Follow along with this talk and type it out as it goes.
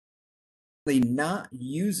not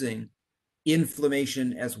using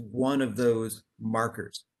inflammation as one of those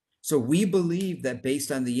markers. So we believe that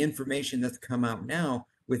based on the information that's come out now,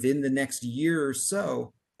 within the next year or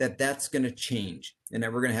so, that that's going to change and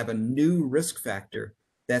that we're going to have a new risk factor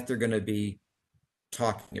that they're going to be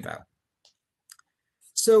talking about.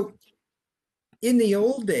 So in the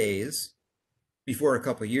old days, before a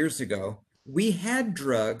couple of years ago, we had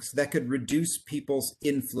drugs that could reduce people's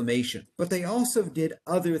inflammation, but they also did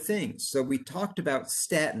other things. So we talked about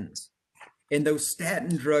statins, and those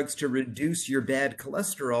statin drugs to reduce your bad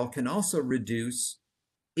cholesterol can also reduce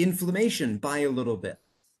inflammation by a little bit.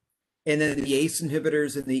 And then the ACE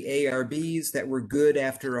inhibitors and the ARBs that were good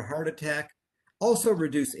after a heart attack also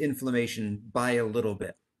reduce inflammation by a little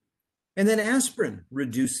bit. And then aspirin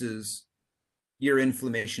reduces your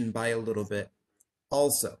inflammation by a little bit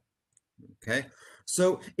also. Okay,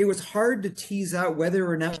 so it was hard to tease out whether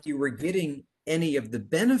or not you were getting any of the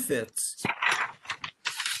benefits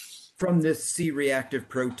from this C-reactive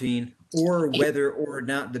protein, or whether or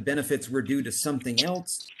not the benefits were due to something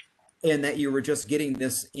else, and that you were just getting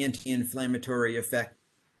this anti-inflammatory effect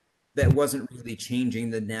that wasn't really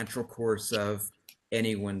changing the natural course of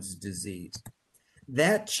anyone's disease.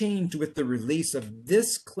 That changed with the release of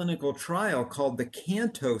this clinical trial called the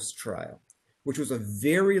CANTOS trial, which was a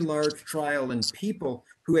very large trial in people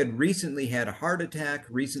who had recently had a heart attack,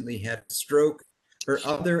 recently had a stroke, or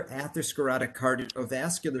other atherosclerotic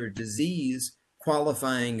cardiovascular disease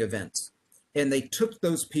qualifying events. And they took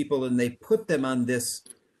those people and they put them on this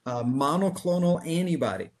monoclonal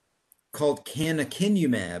antibody called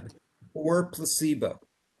canakinumab or placebo.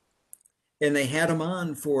 And they had them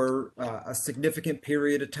on for a significant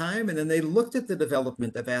period of time. And then they looked at the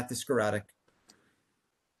development of atherosclerotic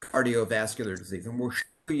cardiovascular disease. And we'll show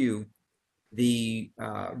you the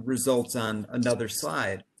results on another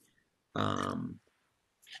slide.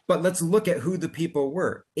 But let's look at who the people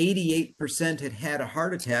were. 88% had had a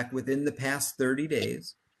heart attack within the past 30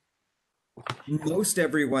 days. Most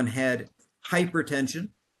everyone had hypertension.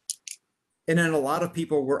 And then a lot of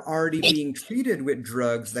people were already being treated with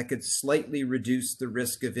drugs that could slightly reduce the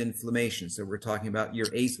risk of inflammation. So we're talking about your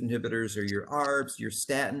ACE inhibitors or your ARBs, your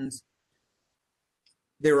statins.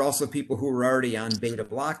 There were also people who were already on beta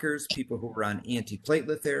blockers, people who were on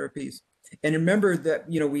antiplatelet therapies. And remember that,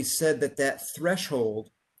 we said that that threshold,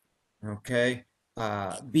 okay,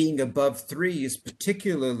 being above 3 is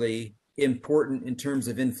particularly important in terms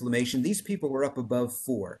of inflammation. These people were up above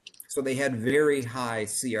 4. So they had very high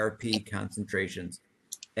CRP concentrations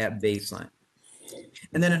at baseline.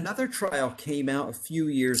 And then another trial came out a few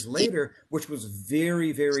years later, which was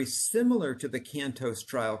very, very similar to the CANTOS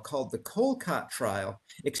trial, called the COLCOT trial,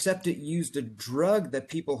 except it used a drug that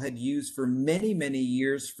people had used for many, many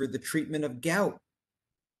years for the treatment of gout,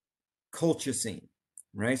 colchicine,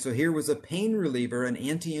 right? So here was a pain reliever, an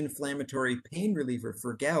anti-inflammatory pain reliever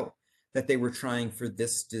for gout that they were trying for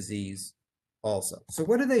this disease also. So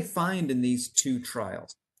what did they find in these two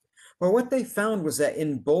trials? Well, what they found was that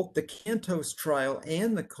in both the CANTOS trial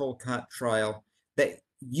and the COLCOT trial, that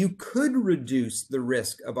you could reduce the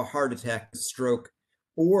risk of a heart attack, stroke,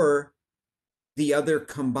 or the other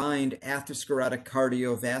combined atherosclerotic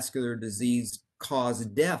cardiovascular disease cause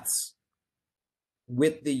deaths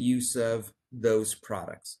with the use of those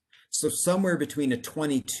products. So somewhere between a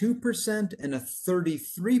 22% and a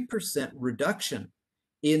 33% reduction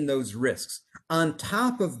in those risks, on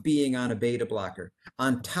top of being on a beta blocker,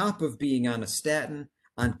 on top of being on a statin,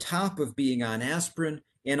 on top of being on aspirin,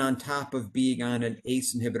 and on top of being on an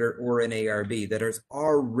ACE inhibitor or an ARB that is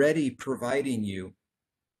already providing you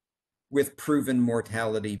with proven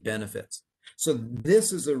mortality benefits. So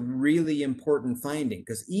this is a really important finding,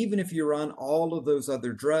 because even if you're on all of those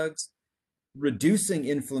other drugs, reducing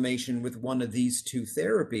inflammation with one of these two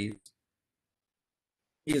therapies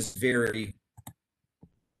is very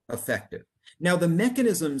effective. Now, the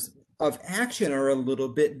mechanisms of action are a little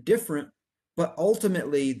bit different, but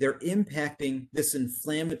ultimately they're impacting this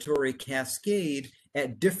inflammatory cascade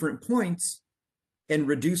at different points and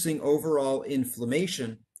reducing overall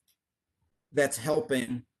inflammation that's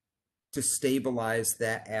helping to stabilize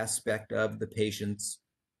that aspect of the patient's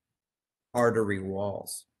artery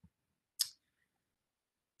walls.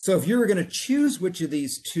 So if you were going to choose which of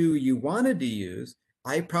these two you wanted to use,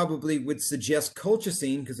 I probably would suggest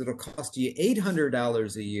colchicine because it'll cost you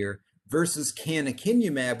 $800 a year versus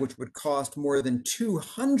canakinumab, which would cost more than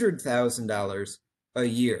 $200,000 a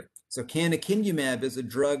year. So canakinumab is a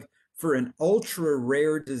drug for an ultra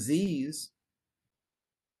rare disease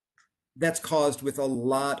that's caused with a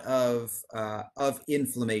lot of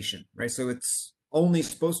inflammation, right? So it's only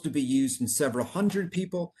supposed to be used in several hundred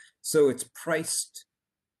people. So it's priced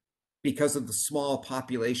because of the small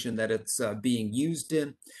population that it's being used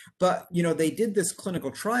in. But, they did this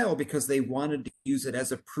clinical trial because they wanted to use it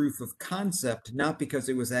as a proof of concept, not because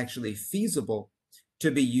it was actually feasible to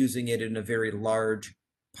be using it in a very large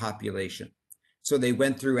population. So they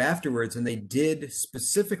went through afterwards and they did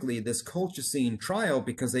specifically this colchicine trial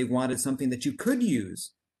because they wanted something that you could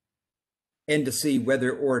use and to see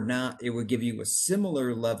whether or not it would give you a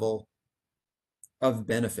similar level of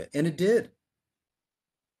benefit. And it did.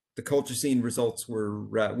 The colchicine results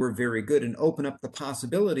were very good and open up the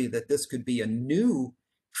possibility that this could be a new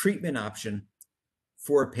treatment option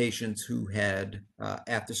for patients who had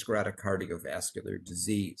atherosclerotic cardiovascular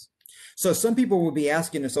disease. So some people will be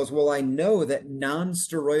asking themselves, well, I know that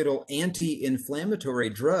non-steroidal anti-inflammatory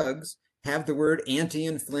drugs have the word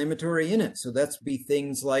anti-inflammatory in it. So that's be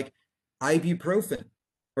things like ibuprofen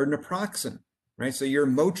or naproxen, right? So your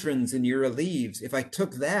Motrins and your Aleve, if I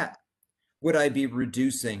took that, would I be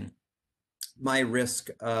reducing my risk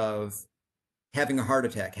of having a heart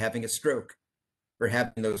attack, having a stroke, or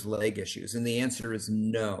having those leg issues? And the answer is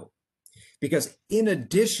no. Because in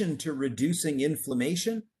addition to reducing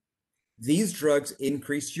inflammation, these drugs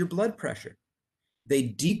increase your blood pressure. They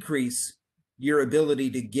decrease your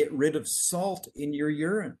ability to get rid of salt in your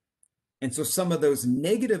urine. And so some of those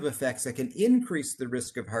negative effects that can increase the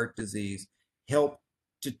risk of heart disease help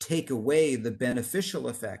to take away the beneficial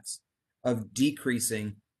effects of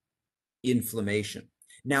decreasing inflammation.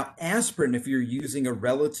 Now, aspirin, if you're using a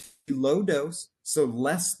relatively low dose, so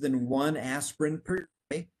less than 1 aspirin per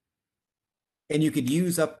day, and you could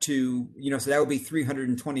use up to, so that would be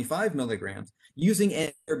 325 milligrams. Using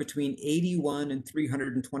anywhere between 81 and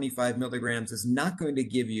 325 milligrams is not going to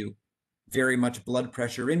give you very much blood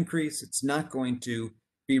pressure increase. It's not going to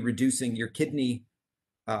be reducing your kidney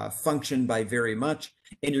function by very much,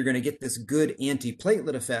 and you're going to get this good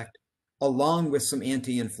antiplatelet effect along with some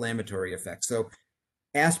anti-inflammatory effects. So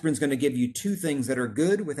aspirin is going to give you two things that are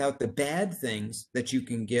good without the bad things that you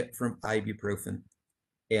can get from ibuprofen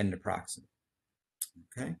and naproxen.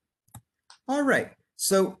 Okay. All right.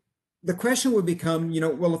 So the question would become,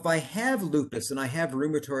 well, if I have lupus and I have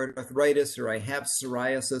rheumatoid arthritis or I have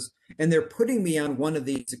psoriasis, and they're putting me on one of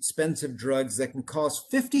these expensive drugs that can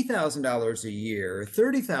cost $50,000 a year or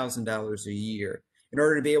 $30,000 a year in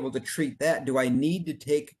order to be able to treat that, do I need to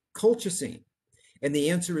take colchicine? And the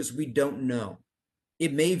answer is we don't know.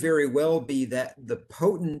 It may very well be that the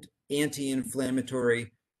potent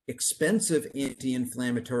anti-inflammatory, expensive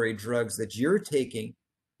anti-inflammatory drugs that you're taking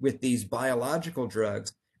with these biological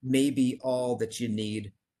drugs may be all that you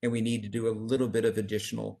need, and we need to do a little bit of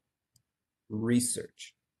additional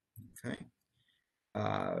research. Okay.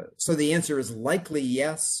 So the answer is likely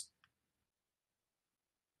yes.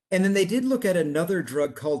 And then they did look at another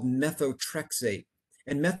drug called methotrexate.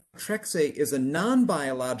 And methotrexate is a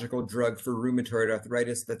non-biological drug for rheumatoid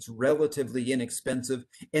arthritis that's relatively inexpensive.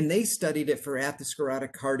 And they studied it for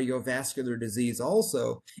atherosclerotic cardiovascular disease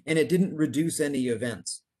also, and it didn't reduce any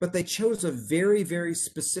events. But they chose a very, very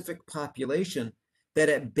specific population that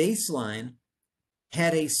at baseline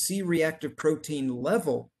had a C-reactive protein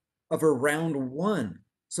level of around 1.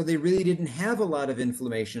 So they really didn't have a lot of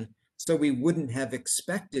inflammation. So we wouldn't have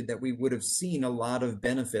expected that we would have seen a lot of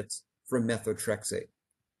benefits from methotrexate.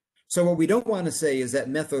 So what we don't want to say is that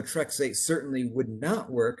methotrexate certainly would not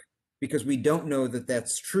work, because we don't know that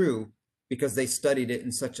that's true, because they studied it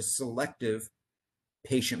in such a selective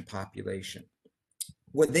patient population.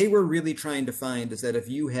 What they were really trying to find is that if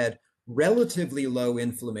you had relatively low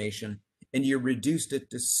inflammation and you reduced it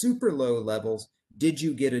to super low levels, did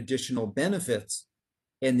you get additional benefits?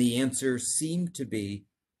 And the answer seemed to be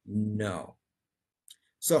no.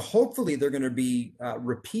 So hopefully they're going to be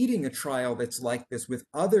repeating a trial that's like this with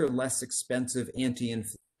other less expensive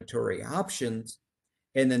anti-inflammatory options,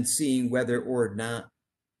 and then seeing whether or not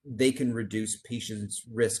they can reduce patients'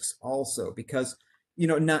 risks also, because,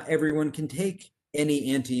 not everyone can take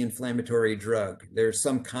any anti-inflammatory drug. There's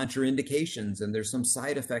some contraindications and there's some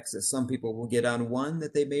side effects that some people will get on one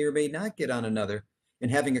that they may or may not get on another.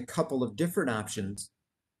 And having a couple of different options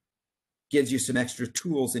gives you some extra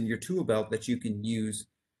tools in your tool belt that you can use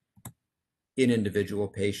in individual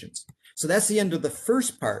patients. So that's the end of the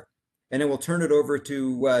first part. And then we'll turn it over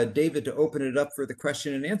to David to open it up for the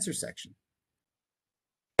question and answer section.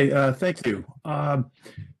 Hey, thank you.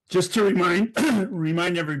 Just to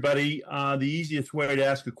remind everybody, the easiest way to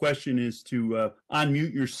ask a question is to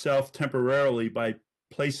unmute yourself temporarily by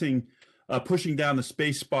pushing down the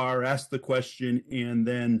space bar, ask the question, and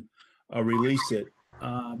then release it.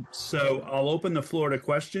 So I'll open the floor to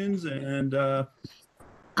questions, and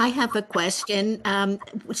I have a question.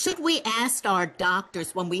 Should we ask our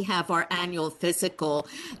doctors when we have our annual physical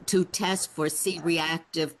to test for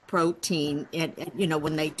C-reactive protein,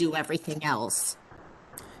 when they do everything else?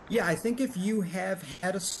 Yeah, I think if you have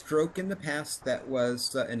had a stroke in the past that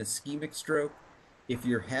was an ischemic stroke, if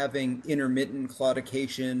you're having intermittent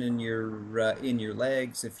claudication in your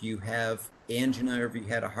legs, if you have angina or if you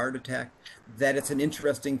had a heart attack, that it's an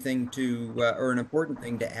interesting thing to or an important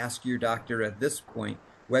thing to ask your doctor at this point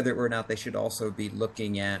whether or not they should also be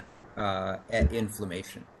looking at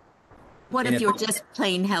inflammation. What And if if you're just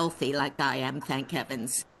plain healthy like I am, thank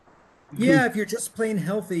heavens? Yeah, if you're just plain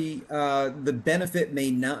healthy, the benefit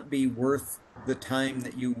may not be worth the time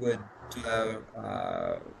that you would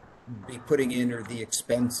be putting in or the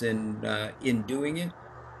expense in doing it.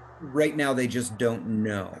 Right now, they just don't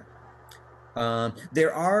know.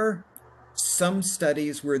 There are some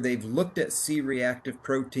studies where they've looked at C-reactive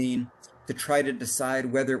protein to try to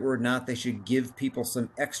decide whether or not they should give people some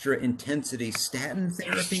extra intensity statin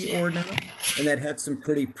therapy or not, and that had some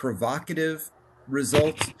pretty provocative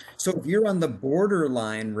results. So if you're on the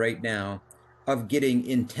borderline right now of getting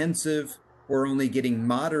intensive or only getting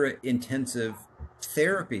moderate intensive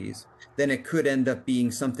therapies, then it could end up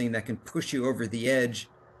being something that can push you over the edge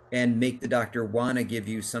and make the doctor want to give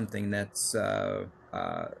you something that's a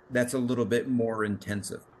little bit more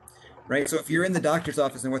intensive, right? So if you're in the doctor's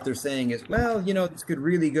office and what they're saying is, well, this could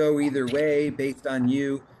really go either way based on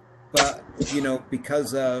you, but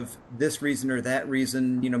because of this reason or that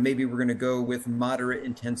reason, maybe we're going to go with moderate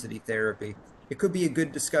intensity therapy. It could be a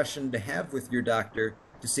good discussion to have with your doctor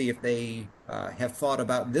to see if they have thought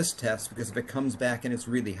about this test, because if it comes back and it's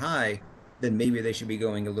really high, then maybe they should be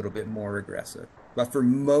going a little bit more aggressive. But for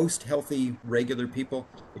most healthy, regular people,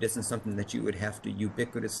 it isn't something that you would have to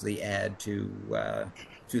ubiquitously add to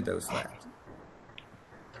those labs.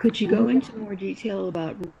 Could you go into more detail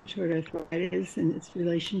about rheumatoid arthritis and its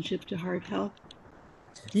relationship to heart health?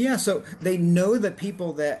 Yeah, so they know that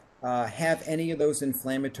people that have any of those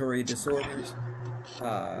inflammatory disorders,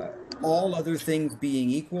 all other things being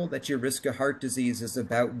equal, that your risk of heart disease is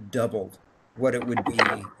about doubled what it would be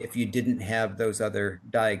if you didn't have those other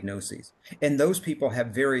diagnoses. And those people have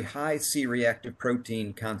very high C-reactive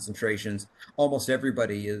protein concentrations. Almost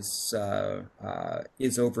everybody is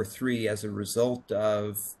over 3 as a result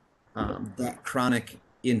of that chronic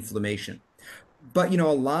inflammation. But a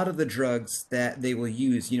lot of the drugs that they will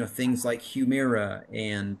use, things like Humira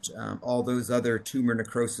and all those other tumor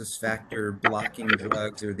necrosis factor blocking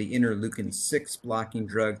drugs, or the interleukin-6 blocking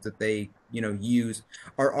drugs that they use,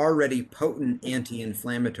 are already potent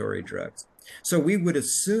anti-inflammatory drugs. So we would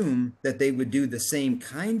assume that they would do the same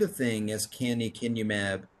kind of thing as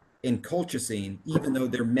canakinumab and colchicine, even though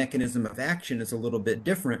their mechanism of action is a little bit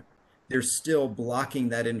different. They're still blocking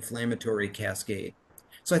that inflammatory cascade.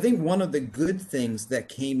 So I think one of the good things that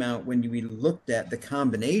came out when we looked at the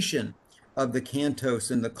combination of the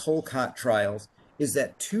CANTOS and the COLCOT trials is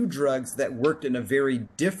that two drugs that worked in a very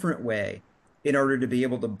different way in order to be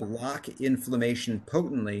able to block inflammation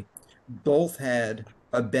potently both had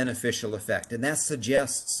a beneficial effect. And that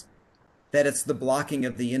suggests that it's the blocking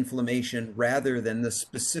of the inflammation rather than the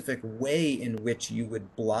specific way in which you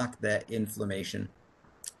would block that inflammation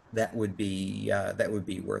that would be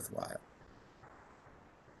worthwhile.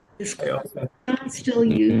 Is cortisone still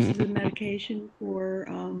used as a medication for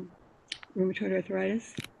rheumatoid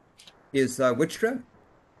arthritis? Is which drug?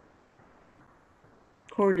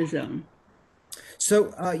 Cortisone.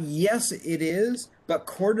 So yes, it is, but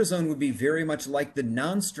cortisone would be very much like the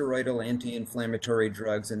non-steroidal anti-inflammatory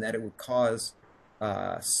drugs in that it would cause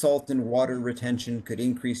salt and water retention, could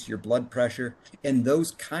increase your blood pressure, and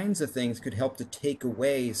those kinds of things could help to take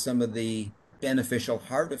away some of the beneficial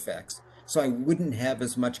heart effects. So I wouldn't have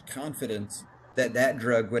as much confidence that that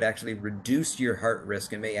drug would actually reduce your heart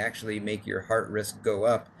risk and may actually make your heart risk go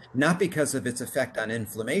up, not because of its effect on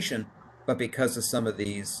inflammation, but because of some of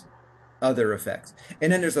these other effects.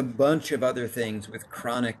 And then there's a bunch of other things with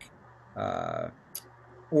chronic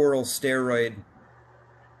oral steroid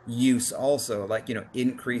use also, like,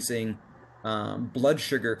 increasing blood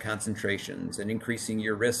sugar concentrations and increasing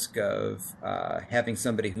your risk of having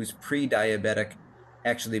somebody who's pre-diabetic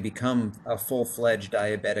actually become a full-fledged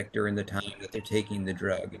diabetic during the time that they're taking the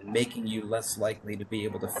drug, and making you less likely to be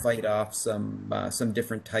able to fight off some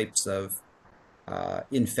different types of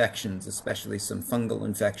infections, especially some fungal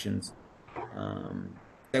infections.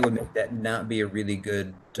 That would make that not be a really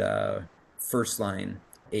good first-line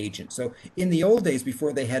agent. So in the old days,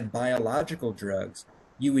 before they had biological drugs,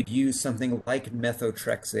 you would use something like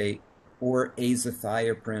methotrexate or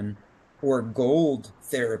azathioprine or gold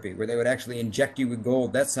therapy, where they would actually inject you with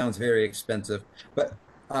gold. That sounds very expensive, but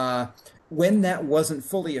When that wasn't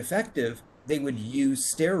fully effective, they would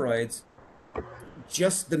use steroids,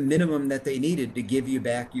 just the minimum that they needed to give you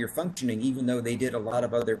back your functioning, even though they did a lot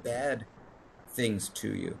of other bad things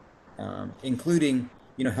to you, including,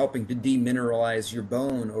 helping to demineralize your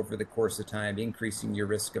bone over the course of time, increasing your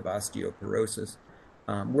risk of osteoporosis.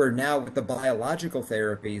 Where now with the biological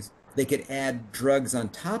therapies, they could add drugs on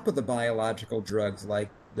top of the biological drugs like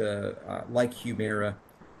Humira,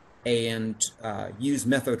 and use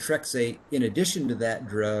methotrexate in addition to that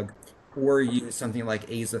drug, or use something like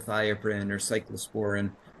azathioprine or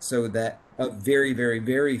cyclosporin, so that a very, very,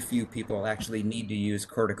 very few people actually need to use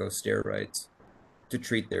corticosteroids to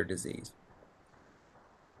treat their disease.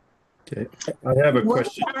 Okay, I have a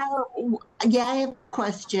question. Yeah, I have a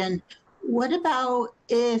question. What about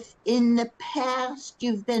if in the past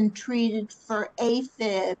you've been treated for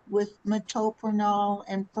AFib with metoprolol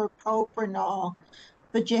and propranolol,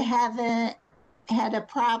 but you haven't had a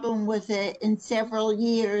problem with it in several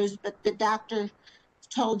years, but the doctor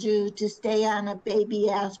told you to stay on a baby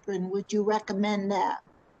aspirin? Would you recommend that?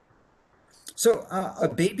 So a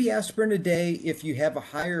baby aspirin a day, if you have a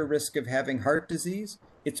higher risk of having heart disease,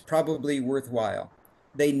 it's probably worthwhile.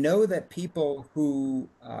 They know that people who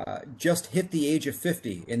just hit the age of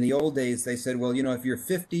 50, in the old days, they said, well, if you're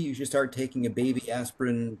 50, you should start taking a baby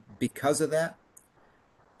aspirin because of that.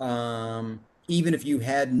 Even if you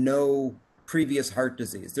had no previous heart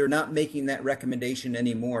disease. They're not making that recommendation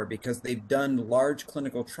anymore because they've done large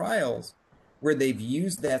clinical trials where they've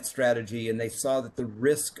used that strategy, and they saw that the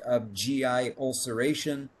risk of GI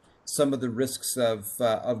ulceration, some of the risks of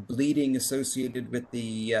bleeding associated with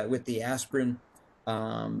the aspirin,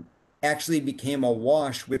 actually became a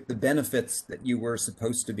wash with the benefits that you were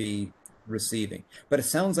supposed to be receiving. But it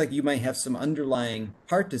sounds like you might have some underlying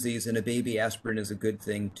heart disease, and a baby aspirin is a good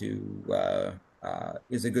thing to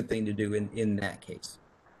do in that case.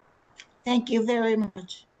 Thank you very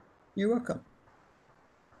much. You're welcome.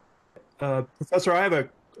 Professor, I have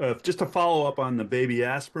just a follow up on the baby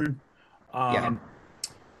aspirin. Yeah.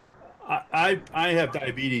 I have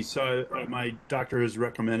diabetes, so my doctor has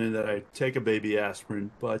recommended that I take a baby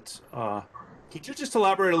aspirin. But could you just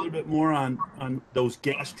elaborate a little bit more on those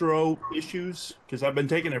gastro issues? Because I've been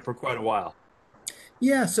taking it for quite a while.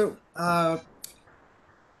 Yeah. So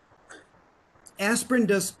aspirin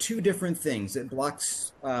does two different things. It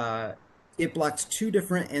blocks two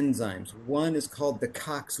different enzymes. One is called the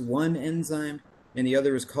COX-1 enzyme, and the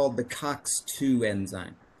other is called the COX-2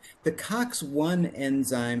 enzyme. The COX-1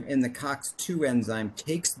 enzyme and the COX-2 enzyme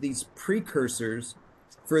takes these precursors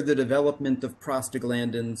for the development of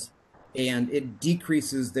prostaglandins, and it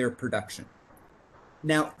decreases their production.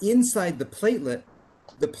 Now, inside the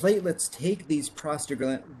platelets take these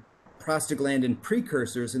prostaglandin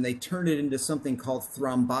precursors and they turn it into something called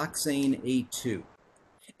thromboxane A2.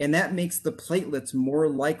 And that makes the platelets more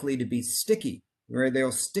likely to be sticky, where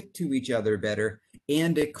they'll stick to each other better,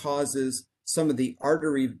 and it causes some of the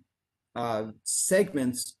artery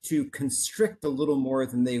segments to constrict a little more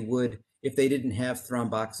than they would if they didn't have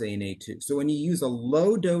thromboxane A2. So when you use a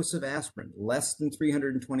low dose of aspirin, less than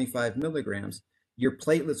 325 milligrams, your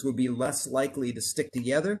platelets will be less likely to stick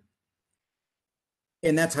together.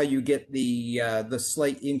 And that's how you get the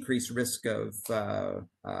slight increased risk of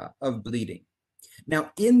bleeding.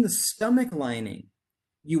 Now, in the stomach lining,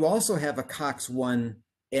 you also have a COX-1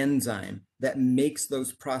 enzyme that makes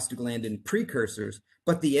those prostaglandin precursors,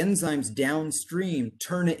 but the enzymes downstream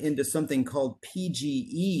turn it into something called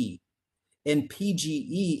PGE, and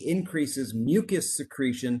PGE increases mucus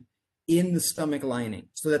secretion in the stomach lining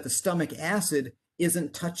so that the stomach acid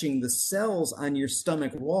isn't touching the cells on your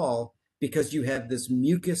stomach wall because you have this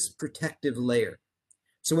mucus protective layer.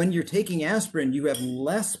 So when you're taking aspirin, you have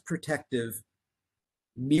less protective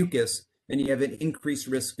mucus and you have an increased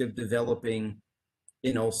risk of developing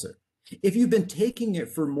an ulcer. If you've been taking it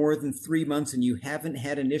for more than 3 months and you haven't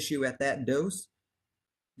had an issue at that dose,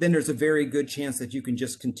 then there's a very good chance that you can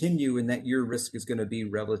just continue and that your risk is going to be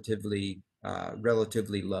relatively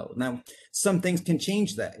low. Now, some things can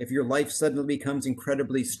change that. If your life suddenly becomes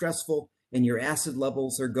incredibly stressful and your acid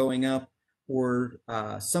levels are going up, or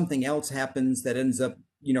something else happens that ends up,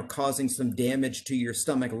 causing some damage to your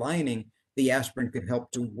stomach lining, the aspirin could help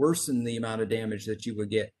to worsen the amount of damage that you would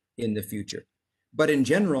get in the future. But in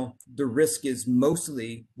general, the risk is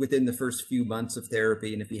mostly within the first few months of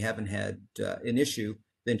therapy. And if you haven't had an issue,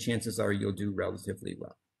 then chances are you'll do relatively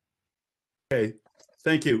well. Okay,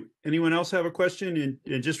 thank you. Anyone else have a question?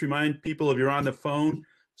 And just remind people, if you're on the phone,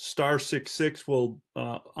 *66 will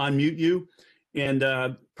unmute you.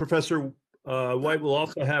 And Professor White will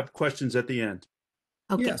also have questions at the end.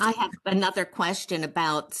 Okay, Yes. I have another question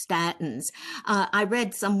about statins. I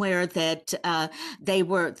read somewhere that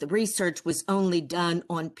the research was only done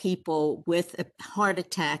on people with heart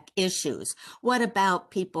attack issues. What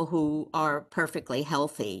about people who are perfectly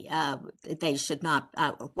healthy? They should not,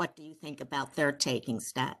 what do you think about their taking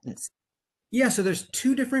statins? Yeah, so there's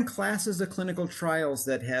two different classes of clinical trials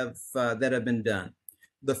that have been done.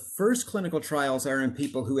 The first clinical trials are in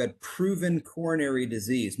people who had proven coronary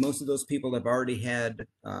disease. Most of those people have already had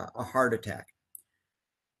a heart attack,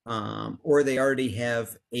 or they already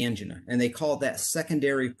have angina, and they call that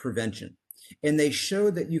secondary prevention. And they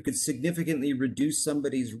show that you could significantly reduce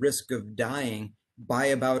somebody's risk of dying by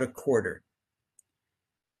about a quarter.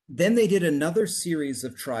 Then they did another series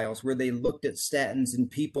of trials where they looked at statins in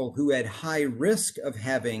people who had high risk of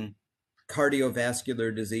having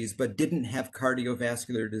cardiovascular disease, but didn't have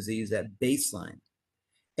cardiovascular disease at baseline.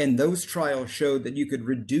 And those trials showed that you could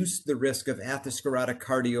reduce the risk of atherosclerotic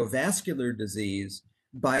cardiovascular disease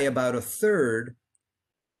by about a third,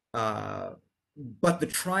 but the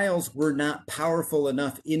trials were not powerful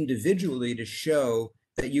enough individually to show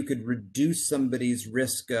that you could reduce somebody's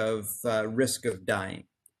risk of dying.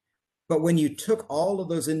 But when you took all of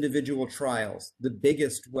those individual trials, the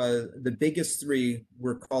biggest three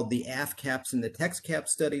were called the AFCAPS and the TEXCAP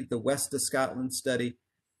study, the West of Scotland study,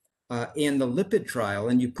 and the lipid trial,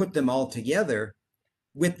 and you put them all together,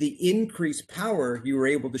 with the increased power, you were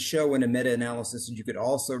able to show in a meta-analysis that you could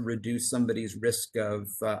also reduce somebody's risk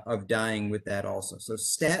of dying with that also. So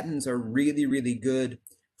statins are really, really good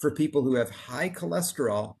for people who have high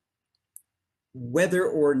cholesterol, whether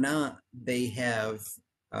or not they have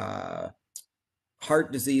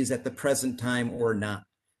heart disease at the present time or not.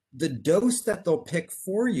 The dose that they'll pick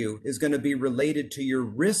for you is going to be related to your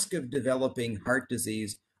risk of developing heart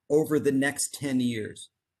disease over the next 10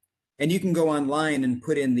 years. And you can go online and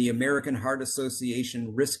put in the American Heart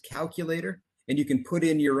Association risk calculator, and you can put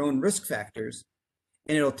in your own risk factors,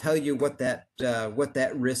 and it'll tell you what that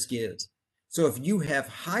risk is. So if you have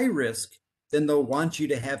high risk, then they'll want you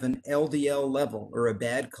to have an LDL level or a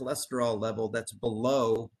bad cholesterol level that's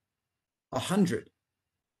below 100,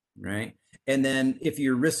 right? And then if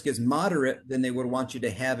your risk is moderate, then they would want you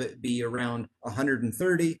to have it be around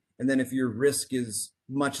 130. And then if your risk is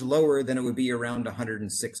much lower, then it would be around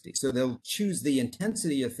 160. So they'll choose the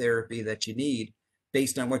intensity of therapy that you need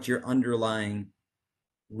based on what your underlying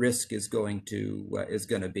risk is going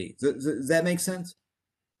to be. Does that make sense?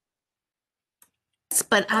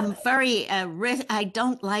 But I'm very, I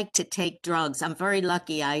don't like to take drugs. I'm very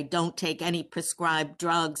lucky. I don't take any prescribed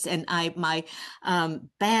drugs, and my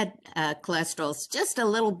bad cholesterol is just a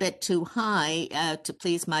little bit too high to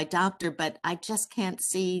please my doctor, but I just can't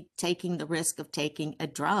see taking the risk of taking a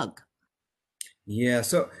drug. Yeah.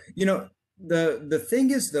 So, the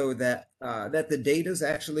thing is though that the data is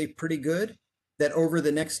actually pretty good, that over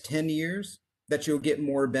the next 10 years that you'll get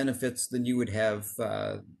more benefits than you would have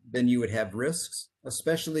risks,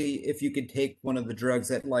 especially if you could take one of the drugs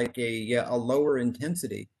at like a lower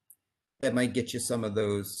intensity that might get you some of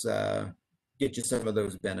those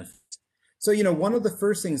benefits. So, one of the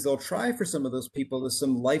first things they'll try for some of those people is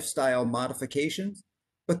some lifestyle modifications.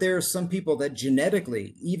 But there are some people that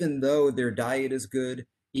genetically, even though their diet is good,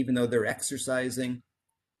 even though they're exercising,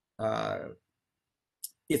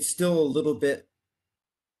 it's still a little bit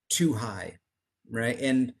too high, right?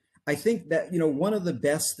 And I think that, one of the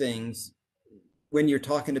best things when you're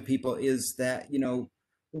talking to people is that,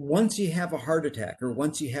 once you have a heart attack or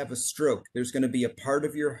once you have a stroke, there's going to be a part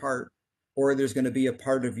of your heart or there's going to be a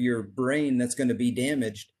part of your brain that's going to be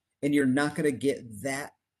damaged, and you're not going to get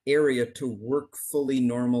that area to work fully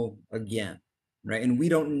normal again, right? And we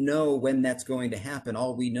don't know when that's going to happen.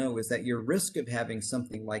 All we know is that your risk of having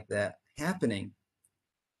something like that happening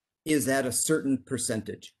is at a certain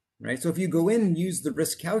percentage, right? So if you go in and use the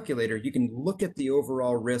risk calculator, you can look at the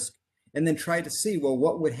overall risk and then try to see, well,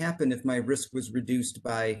 what would happen if my risk was reduced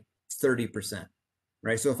by 30%,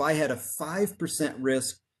 right? So if I had a 5%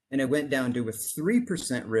 risk and it went down to a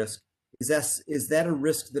 3% risk, is that a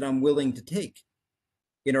risk that I'm willing to take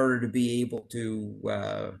in order to be able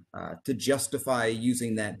to justify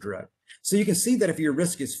using that drug? So you can see that if your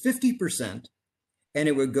risk is 50% and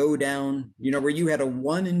it would go down, where you had a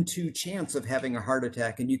 1 in 2 chance of having a heart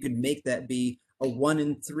attack, and you could make that be a 1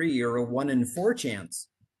 in 3 or a 1 in 4 chance,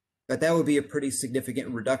 that would be a pretty significant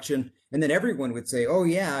reduction. And then everyone would say, oh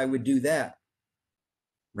yeah, I would do that,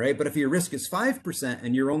 right? But if your risk is 5%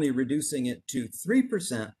 and you're only reducing it to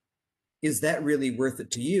 3%, is that really worth it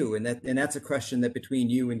to you? And that's a question that between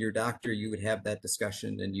you and your doctor, you would have that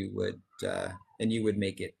discussion, and you would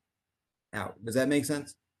make it out. Does that make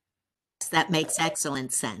sense? That makes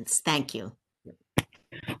excellent sense. Thank you.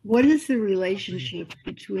 What is the relationship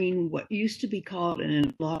between what used to be called an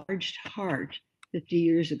enlarged heart 50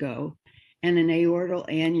 years ago and an aortal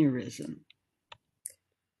aneurysm?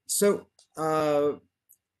 So an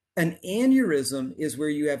aneurysm is where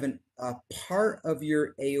you have a part of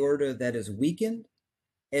your aorta that is weakened.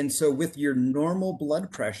 And so with your normal blood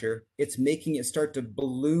pressure, it's making it start to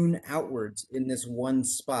balloon outwards in this one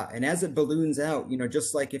spot. And as it balloons out, you know,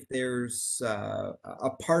 just like if there's a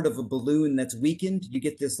part of a balloon that's weakened, you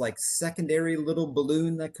get this like secondary little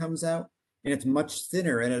balloon that comes out, and it's much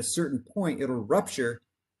thinner. And at a certain point, it'll rupture.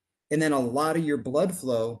 And then a lot of your blood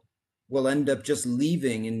flow will end up just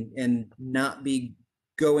leaving and not be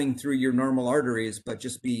going through your normal arteries, but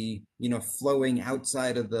just be, you know, flowing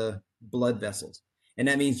outside of the blood vessels. And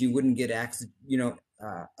that means you wouldn't get, you know,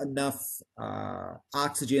 enough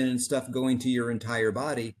oxygen and stuff going to your entire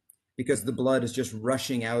body because the blood is just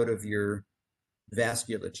rushing out of your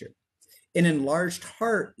vasculature. An enlarged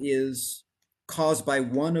heart is caused by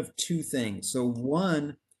one of two things. So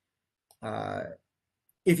one,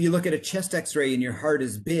 if you look at a chest x-ray and your heart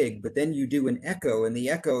is big, but then you do an echo, and the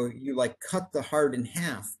echo, you like cut the heart in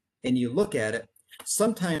half and you look at it,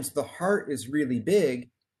 sometimes the heart is really big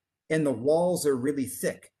and the walls are really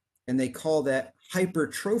thick, and they call that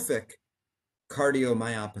hypertrophic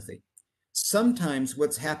cardiomyopathy. Sometimes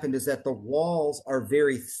what's happened is that the walls are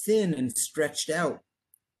very thin and stretched out,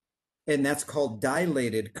 and that's called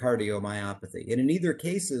dilated cardiomyopathy. And in either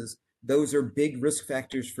cases, those are big risk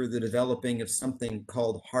factors for the developing of something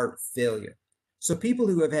called heart failure. So people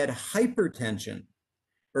who have had hypertension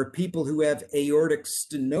or people who have aortic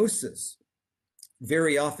stenosis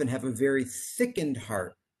very often have a very thickened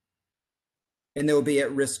heart, and they'll be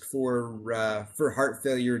at risk for heart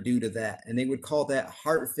failure due to that. And they would call that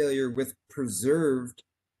heart failure with preserved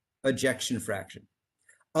ejection fraction.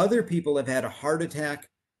 Other people have had a heart attack,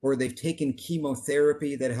 or they've taken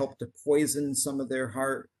chemotherapy that helped to poison some of their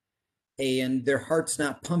heart, and their heart's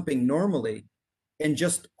not pumping normally. And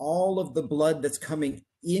just all of the blood that's coming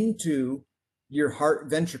into your heart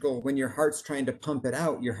ventricle, when your heart's trying to pump it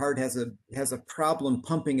out, your heart has a problem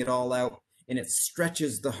pumping it all out, and it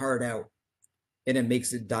stretches the heart out and it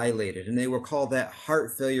makes it dilated. And they will call that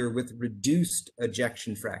heart failure with reduced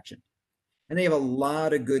ejection fraction. And they have a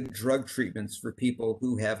lot of good drug treatments for people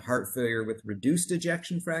who have heart failure with reduced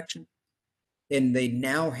ejection fraction. And they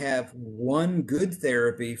now have one good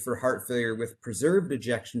therapy for heart failure with preserved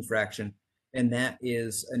ejection fraction, and that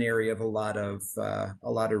is an area of a lot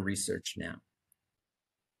of research now.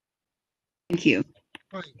 Thank you.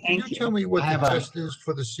 Right. Can you tell me what the test is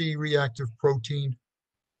for the C-reactive protein?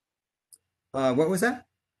 What was that?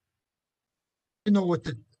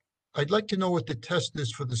 I'd like to know what the test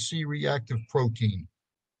is for the C-reactive protein.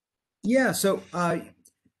 Yeah, so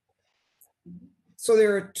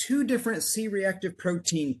there are two different C-reactive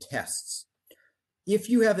protein tests. If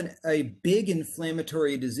you have a big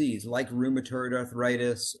inflammatory disease like rheumatoid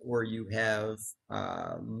arthritis, or you have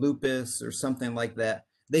lupus or something like that,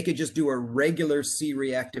 they could just do a regular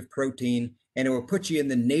C-reactive protein and it will put you in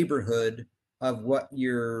the neighborhood of what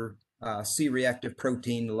your C-reactive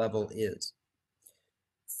protein level is.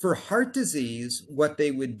 For heart disease, what they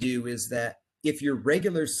would do is that if your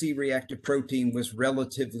regular C-reactive protein was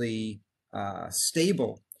relatively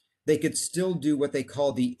stable, they could still do what they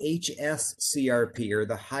call the HSCRP, or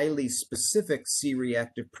the highly specific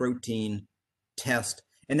C-reactive protein test.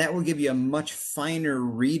 And that will give you a much finer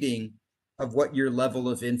reading of what your level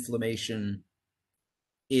of inflammation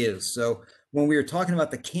is. So when we were talking about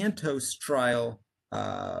the CANTOS trial,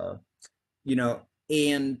 you know,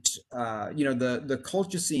 and you know, the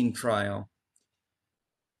colchicine trial,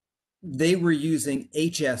 they were using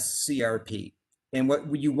HSCRP. And what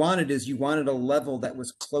you wanted is you wanted a level that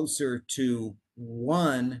was closer to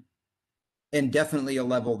 1 and definitely a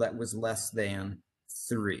level that was less than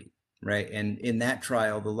 3, right? And in that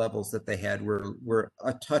trial, the levels that they had were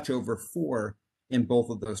a touch over 4 in both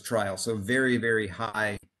of those trials. So very, very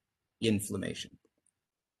high inflammation.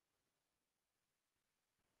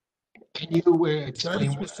 Can you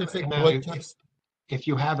explain specific blood test? if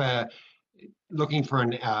you have looking for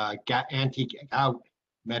an anti-gout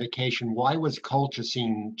medication, why was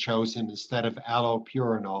colchicine chosen instead of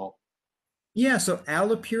allopurinol? Yeah, so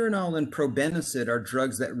allopurinol and probenecid are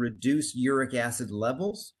drugs that reduce uric acid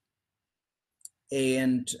levels.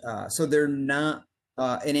 And so they're not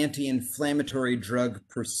an anti-inflammatory drug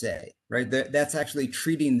per se, right? That's actually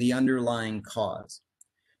treating the underlying cause.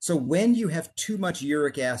 So when you have too much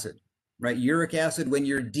uric acid, right? Uric acid, when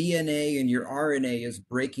your DNA and your RNA is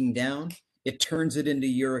breaking down, it turns it into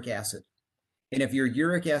uric acid. And if your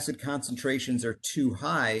uric acid concentrations are too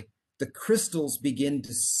high, the crystals begin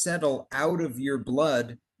to settle out of your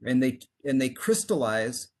blood, and they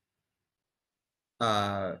crystallize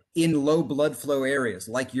in low blood flow areas,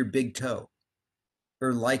 like your big toe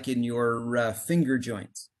or like in your finger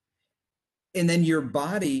joints. And then your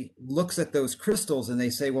body looks at those crystals and they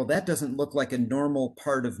say, well, that doesn't look like a normal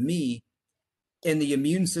part of me. And the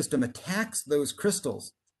immune system attacks those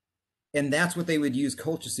crystals. And that's what they would use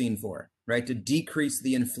colchicine for, right? To decrease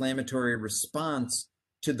the inflammatory response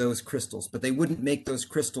to those crystals, but they wouldn't make those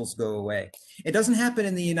crystals go away. It doesn't happen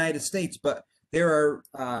in the United States, but there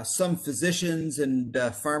are some physicians and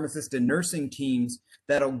pharmacists and nursing teams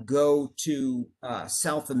that'll go to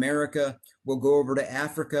South America, will go over to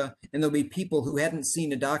Africa, and there'll be people who hadn't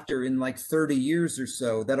seen a doctor in like 30 years or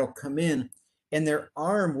so that'll come in, and their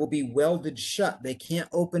arm will be welded shut. They can't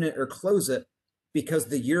open it or close it because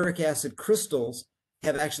the uric acid crystals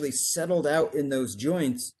have actually settled out in those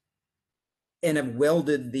joints and have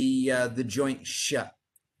welded the joint shut.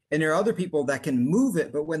 And there are other people that can move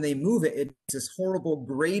it, but when they move it, it's this horrible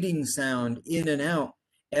grating sound in and out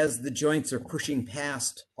as the joints are pushing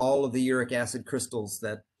past all of the uric acid crystals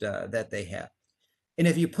that they have. And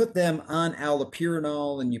if you put them on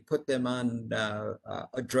allopurinol and you put them on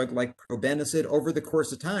a drug like probenecid over the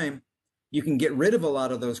course of time, you can get rid of a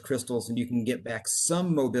lot of those crystals and you can get back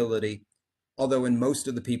some mobility. Although in most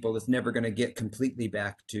of the people, it's never going to get completely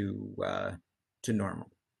back to normal.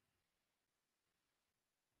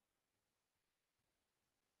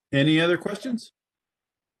 Any other questions?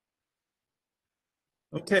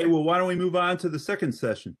 Okay, well, why don't we move on to the second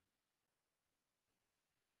session?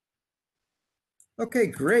 Okay,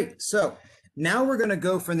 great. So now we're going to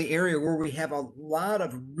go from the area where we have a lot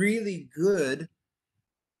of really good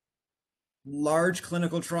large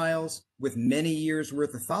clinical trials with many years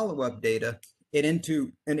worth of follow-up data and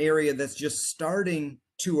into an area that's just starting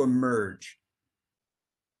to emerge.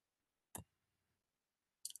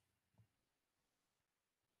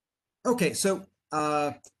 Okay, so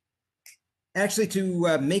actually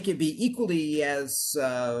to make it be equally as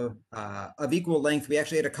of equal length, we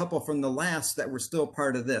actually had a couple from the last that were still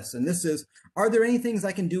part of this. And this is, are there any things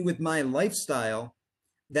I can do with my lifestyle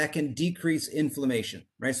that can decrease inflammation,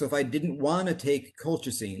 right? So if I didn't want to take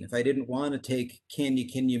colchicine, if I didn't want to take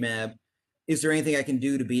canakinumab, is there anything I can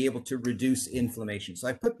do to be able to reduce inflammation? So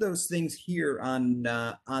I put those things here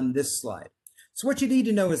on this slide. So what you need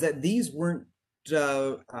to know is that these weren't,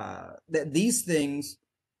 that these things,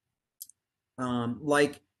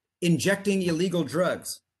 like injecting illegal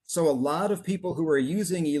drugs. So a lot of people who are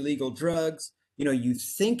using illegal drugs, you know, you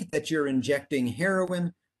think that you're injecting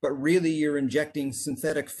heroin, but really you're injecting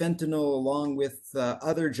synthetic fentanyl along with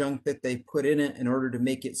other junk that they put in it in order to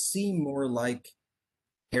make it seem more like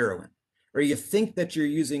heroin. Or you think that you're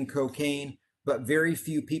using cocaine, but very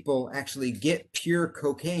few people actually get pure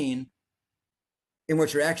cocaine. And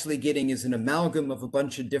what you're actually getting is an amalgam of a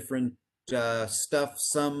bunch of different stuff,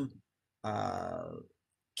 some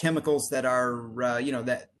chemicals that are, you know,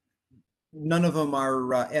 that none of them are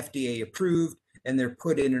FDA approved, and they're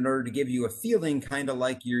put in order to give you a feeling kind of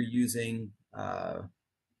like you're using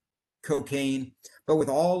cocaine. But with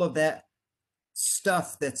all of that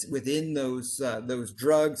stuff that's within those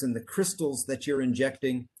drugs and the crystals that you're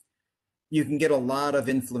injecting, you can get a lot of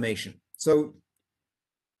inflammation. So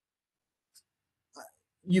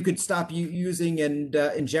you could stop using and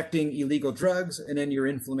injecting illegal drugs, and then your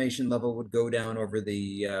inflammation level would go down over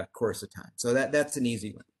the course of time. So that's an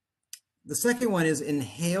easy one. The second one is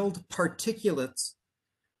inhaled particulates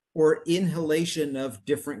or inhalation of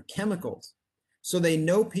different chemicals. So they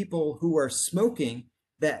know people who are smoking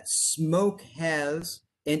that smoke has,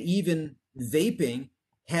 and even vaping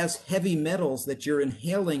has, heavy metals that you're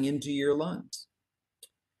inhaling into your lungs.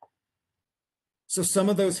 So some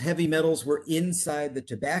of those heavy metals were inside the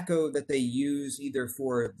tobacco that they use either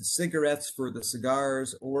for the cigarettes, for the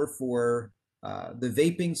cigars, or for the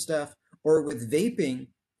vaping stuff. Or with vaping,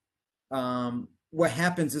 what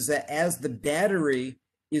happens is that as the battery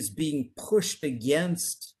is being pushed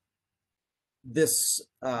against this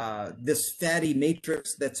this fatty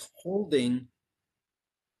matrix that's holding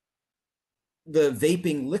the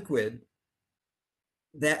vaping liquid,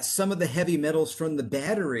 that some of the heavy metals from the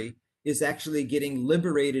battery is actually getting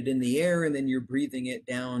liberated in the air, and then you're breathing it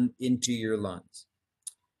down into your lungs.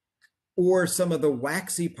 Or some of the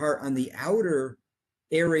waxy part on the outer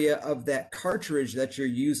area of that cartridge that you're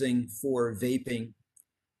using for vaping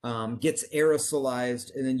gets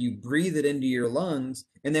aerosolized, and then you breathe it into your lungs.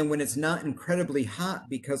 And then when it's not incredibly hot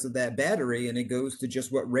because of that battery, and it goes to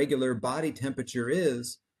just what regular body temperature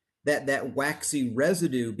is, that waxy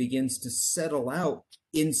residue begins to settle out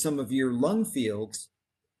in some of your lung fields.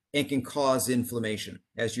 and can cause inflammation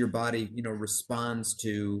as your body, responds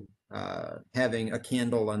to having a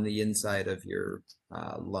candle on the inside of your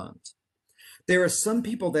lungs. There are some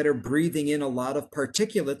people that are breathing in a lot of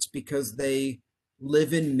particulates because they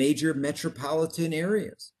live in major metropolitan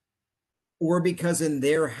areas, or because in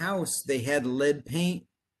their house they had lead paint,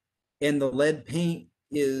 and the lead paint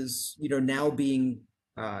is, now being,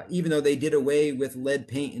 even though they did away with lead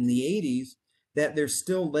paint in the 80s, that there's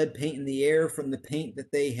still lead paint in the air from the paint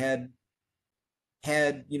that they had,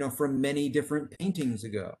 from many different paintings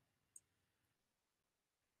ago.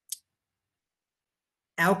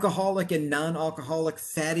 Alcoholic and non-alcoholic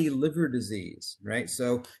fatty liver disease, right?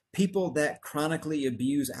 So people that chronically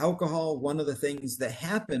abuse alcohol, one of the things that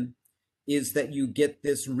happen is that you get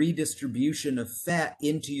this redistribution of fat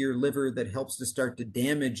into your liver that helps to start to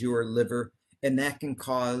damage your liver, and that can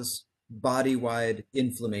cause body-wide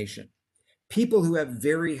inflammation. People who have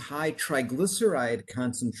very high triglyceride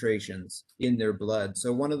concentrations in their blood.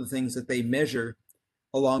 So one of the things that they measure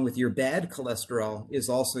along with your bad cholesterol is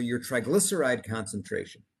also your triglyceride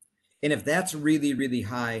concentration. And if that's really, really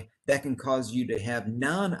high, that can cause you to have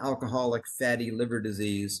non-alcoholic fatty liver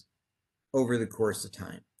disease over the course of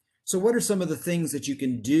time. So what are some of the things that you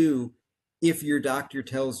can do if your doctor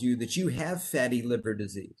tells you that you have fatty liver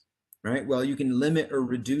disease, right? Well, you can limit or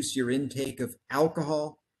reduce your intake of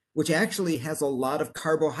alcohol, which actually has a lot of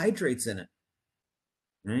carbohydrates in it,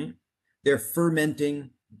 right? They're fermenting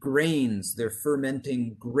grains, they're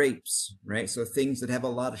fermenting grapes, right? So things that have a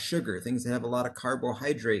lot of sugar, things that have a lot of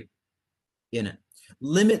carbohydrate in it.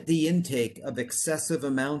 Limit the intake of excessive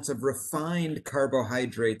amounts of refined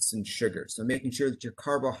carbohydrates and sugar. So making sure that your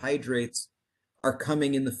carbohydrates are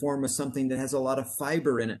coming in the form of something that has a lot of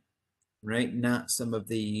fiber in it, right? Not some of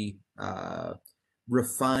the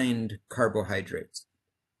refined carbohydrates.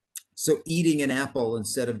 So eating an apple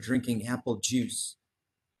instead of drinking apple juice,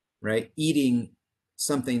 right? Eating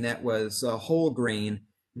something that was whole grain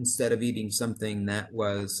instead of eating something that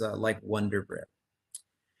was like Wonder Bread.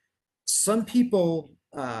 Some people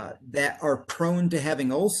that are prone to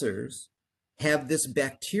having ulcers have this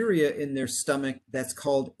bacteria in their stomach that's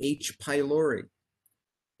called H. pylori.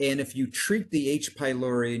 And if you treat the H.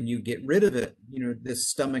 pylori and you get rid of it, this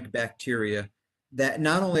stomach bacteria, that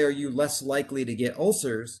not only are you less likely to get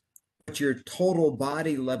ulcers, but your total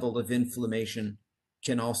body level of inflammation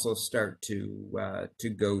can also start to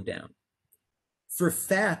go down. For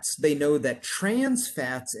fats, they know that trans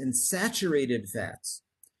fats and saturated fats.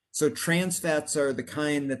 So trans fats are the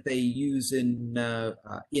kind that they use in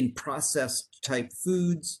processed type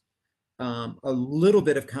foods. A little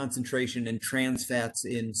bit of concentration in trans fats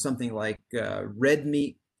in something like red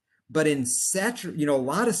meat, but in a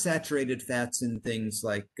lot of saturated fats in things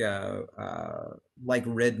like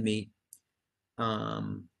red meat.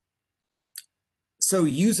 So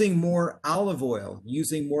using more olive oil,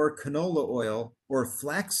 using more canola oil or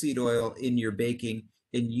flaxseed oil in your baking,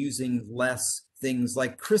 and using less things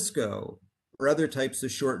like Crisco or other types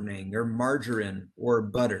of shortening or margarine or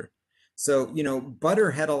butter. So,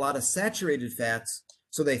 butter had a lot of saturated fats,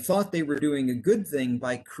 so they thought they were doing a good thing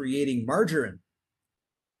by creating margarine.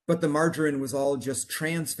 But the margarine was all just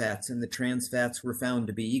trans fats, and the trans fats were found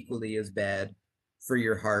to be equally as bad for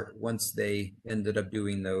your heart once they ended up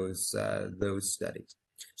doing those studies.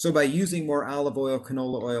 So by using more olive oil,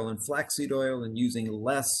 canola oil, and flaxseed oil, and using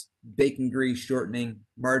less bacon grease, shortening,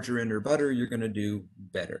 margarine, or butter, you're going to do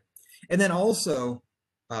better. And then also,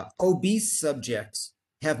 obese subjects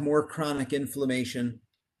have more chronic inflammation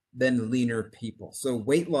than leaner people. So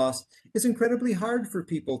weight loss is incredibly hard for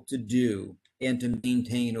people to do and to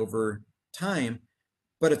maintain over time,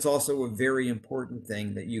 but it's also a very important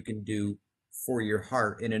thing that you can do for your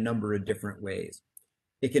heart in a number of different ways.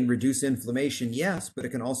 It can reduce inflammation, yes, but it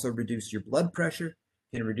can also reduce your blood pressure,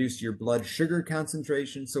 can reduce your blood sugar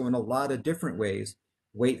concentration. So in a lot of different ways,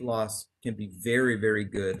 weight loss can be very, very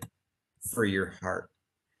good for your heart.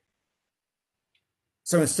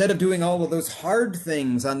 So instead of doing all of those hard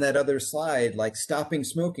things on that other slide, like stopping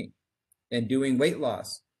smoking and doing weight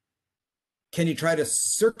loss, can you try to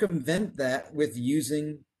circumvent that with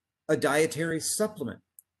using a dietary supplement?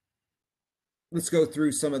 Let's go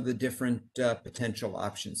through some of the different potential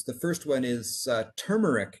options. The first one is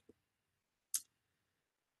turmeric.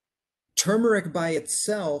 Turmeric by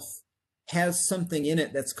itself has something in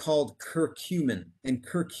it that's called curcumin, and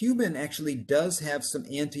curcumin actually does have some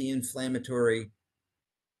anti-inflammatory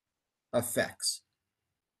effects.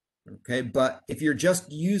 Okay, but if you're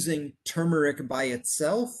just using turmeric by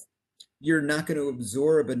itself, you're not going to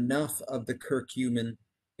absorb enough of the curcumin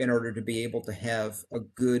in order to be able to have a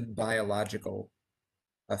good biological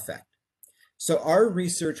effect. So our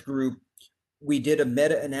research group we did a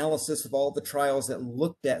meta-analysis of all the trials that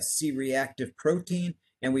looked at C-reactive protein,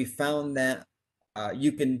 and we found that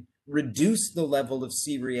you can reduce the level of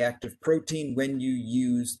C-reactive protein when you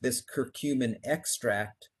use this curcumin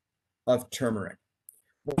extract of turmeric.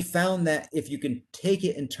 We found that if you can take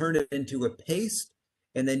it and turn it into a paste,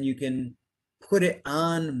 and then you can put it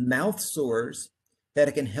on mouth sores, that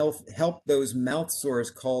it can help those mouth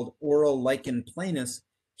sores called oral lichen planus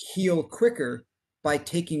heal quicker by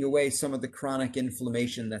taking away some of the chronic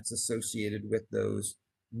inflammation that's associated with those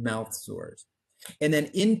mouth sores. And then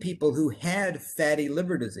in people who had fatty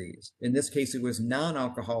liver disease, in this case it was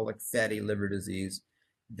non-alcoholic fatty liver disease,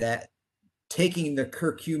 that taking the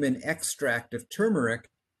curcumin extract of turmeric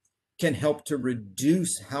can help to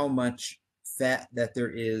reduce how much fat that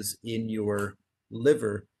there is in your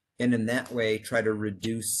liver, and in that way try to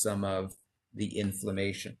reduce some of the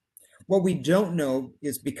inflammation. What we don't know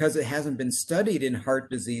is, because it hasn't been studied in heart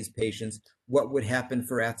disease patients, what would happen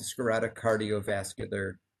for atherosclerotic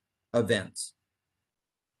cardiovascular events.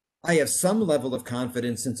 I have some level of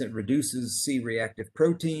confidence, since it reduces C-reactive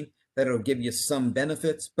protein, that it'll give you some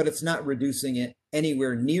benefits, but it's not reducing it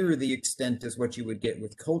anywhere near the extent as what you would get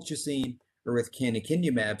with colchicine or with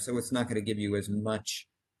canakinumab, so it's not going to give you as much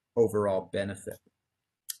overall benefit.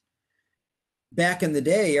 Back in the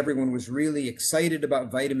day, everyone was really excited about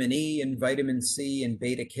vitamin E and vitamin C and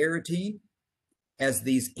beta carotene as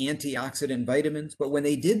these antioxidant vitamins, but when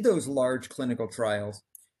they did those large clinical trials,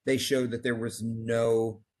 they showed that there was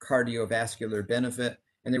no cardiovascular benefit,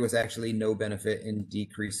 and there was actually no benefit in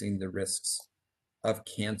decreasing the risks of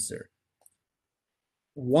cancer.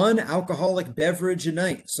 One alcoholic beverage a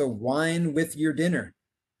night, so wine with your dinner,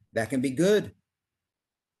 that can be good.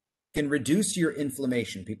 Can reduce your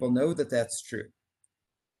inflammation. People know that that's true.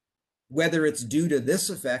 Whether it's due to this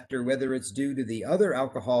effect or whether it's due to the other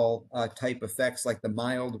alcohol type effects, like the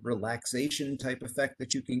mild relaxation type effect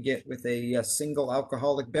that you can get with a single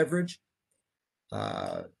alcoholic beverage,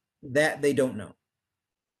 that they don't know.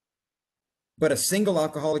 But a single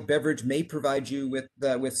alcoholic beverage may provide you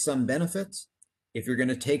with some benefits. If you're going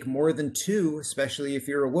to take more than two, especially if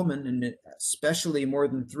you're a woman, and especially more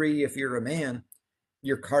than three if you're a man,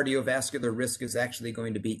 your cardiovascular risk is actually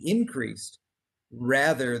going to be increased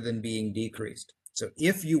rather than being decreased. So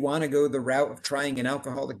if you want to go the route of trying an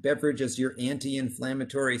alcoholic beverage as your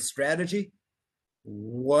anti-inflammatory strategy,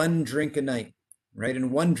 one drink a night, right?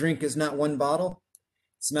 And one drink is not one bottle.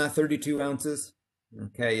 It's not 32 ounces.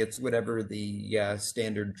 Okay, it's whatever the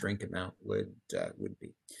standard drink amount would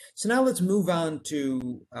be. So now let's move on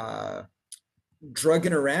to drug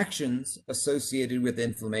interactions associated with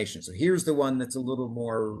inflammation. So here's the one that's a little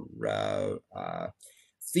more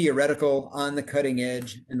theoretical, on the cutting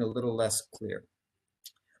edge, and a little less clear.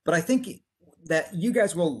 But I think that you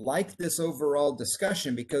guys will like this overall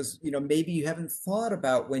discussion, because maybe you haven't thought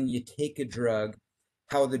about, when you take a drug,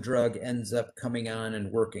 how the drug ends up coming on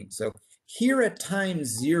and working. So here at time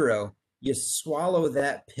 0, you swallow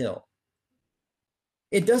that pill.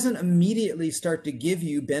 It doesn't immediately start to give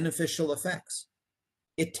you beneficial effects.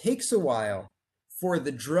 It takes a while for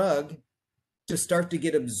the drug to start to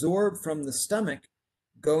get absorbed from the stomach,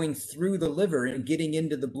 going through the liver and getting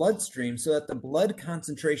into the bloodstream, so that the blood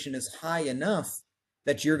concentration is high enough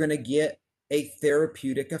that you're going to get a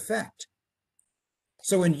therapeutic effect.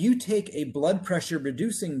 So when you take a blood pressure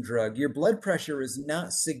reducing drug, your blood pressure is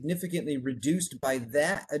not significantly reduced by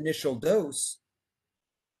that initial dose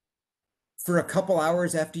for a couple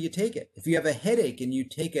hours after you take it. If you have a headache and you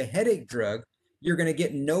take a headache drug, you're going to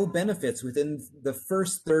get no benefits within the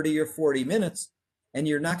first 30 or 40 minutes, and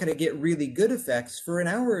you're not going to get really good effects for an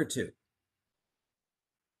hour or two,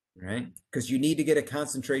 right? Because you need to get a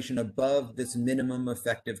concentration above this minimum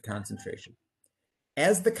effective concentration.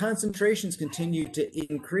 As the concentrations continue to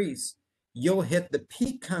increase, you'll hit the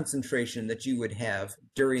peak concentration that you would have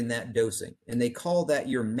during that dosing, and they call that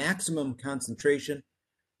your maximum concentration,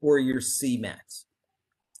 or your Cmax.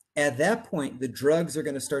 At that point, the drugs are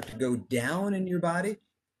going to start to go down in your body.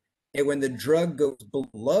 And when the drug goes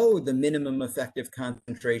below the minimum effective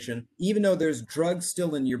concentration, even though there's drugs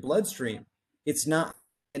still in your bloodstream, it's not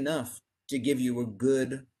enough to give you a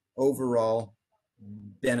good overall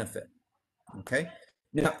benefit. Okay.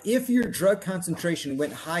 Now, if your drug concentration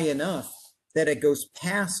went high enough that it goes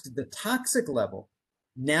past the toxic level,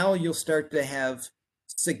 now you'll start to have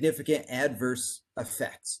significant adverse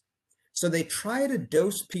effects. So they try to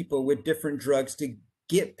dose people with different drugs to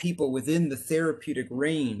get people within the therapeutic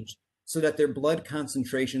range, so that their blood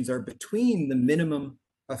concentrations are between the minimum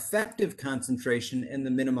effective concentration and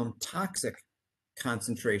the minimum toxic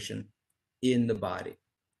concentration in the body.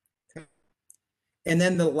 Okay. And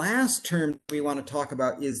then the last term we want to talk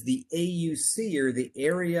about is the AUC, or the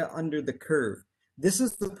area under the curve. This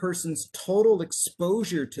is the person's total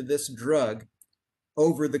exposure to this drug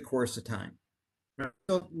over the course of time.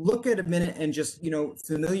 So look at a minute and just,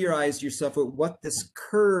 familiarize yourself with what this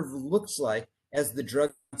curve looks like as the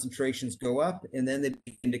drug concentrations go up, and then they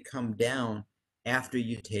begin to come down after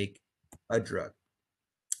you take a drug.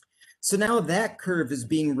 So now that curve is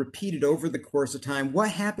being repeated over the course of time. What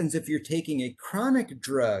happens if you're taking a chronic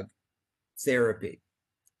drug therapy,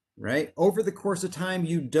 right? Over the course of time,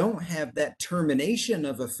 you don't have that termination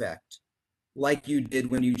of effect like you did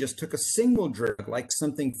when you just took a single drug, like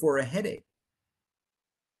something for a headache.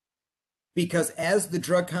 Because as the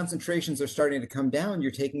drug concentrations are starting to come down,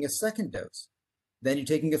 you're taking a second dose. Then you're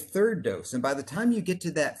taking a third dose. And by the time you get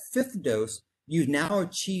to that fifth dose, you've now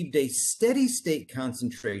achieved a steady state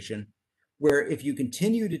concentration where if you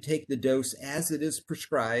continue to take the dose as it is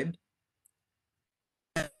prescribed,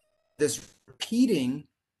 this repeating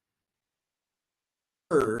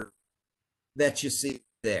curve that you see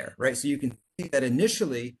there, right? So you can see that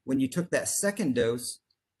initially when you took that second dose,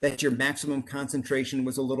 that your maximum concentration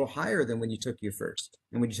was a little higher than when you took your first.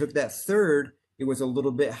 And when you took that third, it was a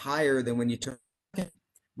little bit higher than when you took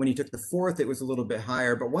When you took the fourth, it was a little bit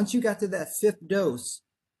higher. But once you got to that fifth dose,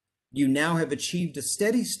 you now have achieved a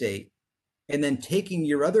steady state. And then taking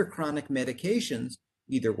your other chronic medications,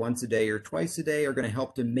 either once a day or twice a day, are going to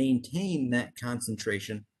help to maintain that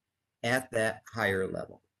concentration at that higher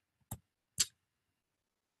level.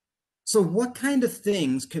 So what kind of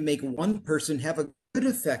things can make one person have a good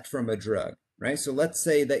effect from a drug, right? So let's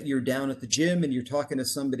say that you're down at the gym and you're talking to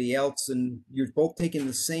somebody else and you're both taking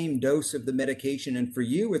the same dose of the medication, and for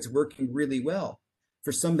you, it's working really well.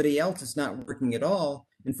 For somebody else, it's not working at all.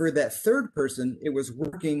 And for that third person, it was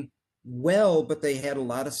working well, but they had a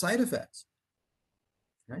lot of side effects,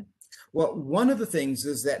 right? Well, one of the things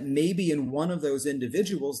is that maybe in one of those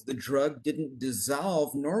individuals, the drug didn't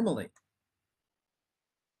dissolve normally.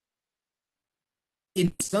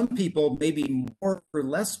 In some people, maybe more or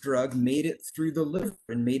less drug made it through the liver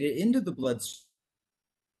and made it into the bloodstream,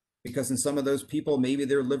 because in some of those people, maybe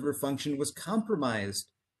their liver function was compromised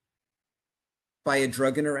by a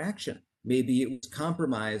drug interaction. Maybe it was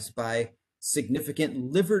compromised by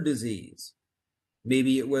significant liver disease.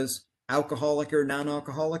 Maybe it was alcoholic or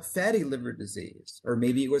non-alcoholic fatty liver disease, or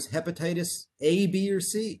maybe it was hepatitis A, B, or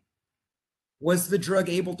C. Was the drug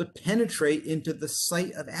able to penetrate into the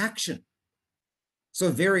site of action? So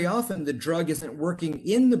very often the drug isn't working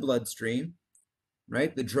in the bloodstream,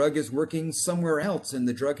 right? The drug is working somewhere else, and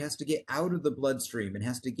the drug has to get out of the bloodstream and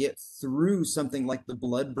has to get through something like the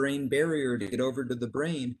blood-brain barrier to get over to the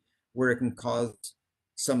brain, where it can cause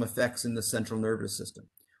some effects in the central nervous system,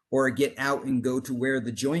 or get out and go to where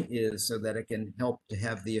the joint is so that it can help to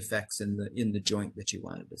have the effects in the joint that you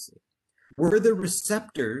wanted to see. Were the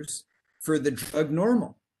receptors for the drug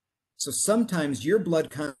normal? So sometimes your blood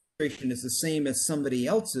concentration is the same as somebody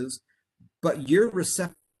else's, but your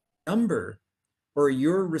receptor number or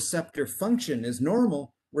your receptor function is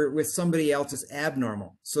normal, where with somebody else is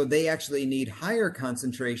abnormal. So they actually need higher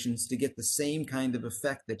concentrations to get the same kind of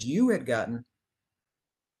effect that you had gotten,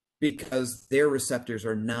 because their receptors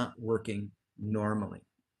are not working normally.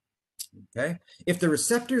 Okay, if the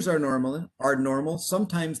receptors are normal,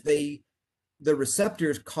 sometimes the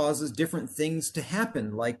receptors causes different things to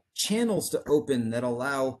happen, like channels to open that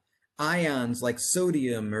allow ions like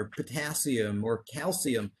sodium or potassium or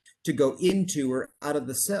calcium to go into or out of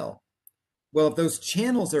the cell. Well, if those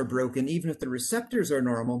channels are broken, even if the receptors are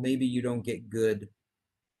normal, maybe you don't get good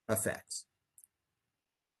effects.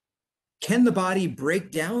 Can the body break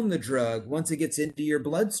down the drug once it gets into your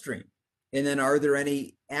bloodstream? And then are there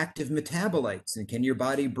any active metabolites? And can your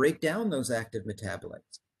body break down those active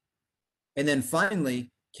metabolites? And then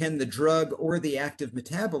finally, can the drug or the active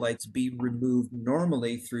metabolites be removed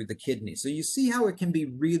normally through the kidney? So you see how it can be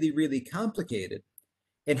really, really complicated,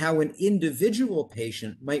 and how an individual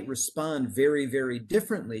patient might respond very, very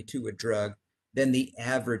differently to a drug than the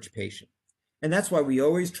average patient. And that's why we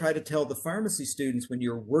always try to tell the pharmacy students, when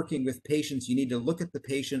you're working with patients, you need to look at the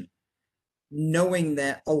patient knowing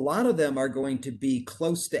that a lot of them are going to be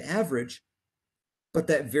close to average, but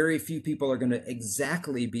that very few people are going to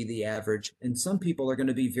exactly be the average, and some people are going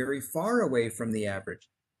to be very far away from the average,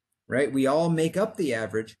 right? We all make up the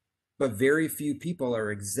average, but very few people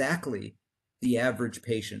are exactly the average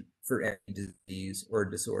patient for any disease or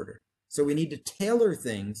disorder. So we need to tailor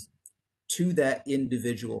things to that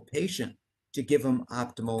individual patient to give them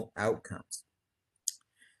optimal outcomes.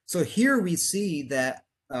 So here we see that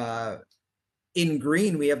in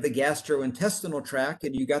green, we have the gastrointestinal tract,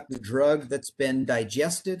 and you got the drug that's been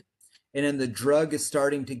digested, and then the drug is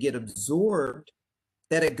starting to get absorbed,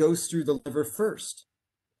 that it goes through the liver first.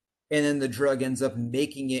 And then the drug ends up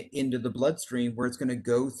making it into the bloodstream where it's going to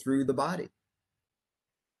go through the body.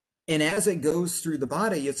 And as it goes through the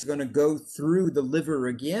body, it's going to go through the liver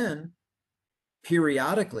again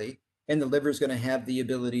periodically, and the liver is going to have the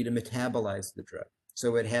ability to metabolize the drug.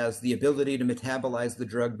 So it has the ability to metabolize the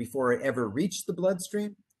drug before it ever reached the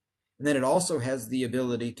bloodstream. And then it also has the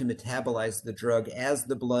ability to metabolize the drug as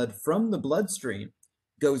the blood from the bloodstream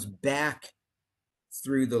goes back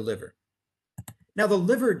through the liver. Now, the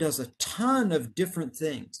liver does a ton of different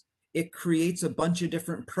things. It creates a bunch of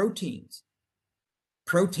different proteins,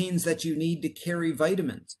 proteins that you need to carry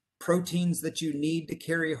vitamins, proteins that you need to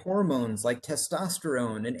carry hormones like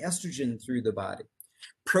testosterone and estrogen through the body,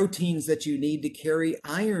 proteins that you need to carry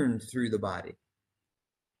iron through the body.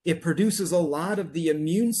 It produces a lot of the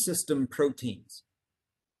immune system proteins.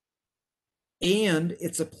 And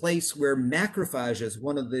it's a place where macrophages,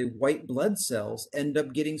 one of the white blood cells, end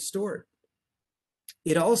up getting stored.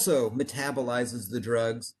 It also metabolizes the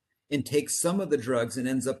drugs and takes some of the drugs and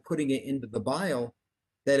ends up putting it into the bile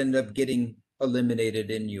that end up getting eliminated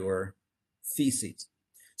in your feces.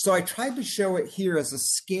 So I tried to show it here as a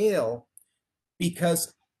scale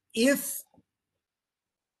because if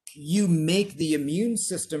you make the immune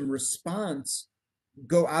system response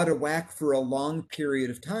go out of whack for a long period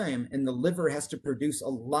of time, and the liver has to produce a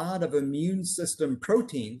lot of immune system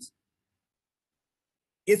proteins,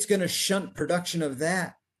 it's going to shunt production of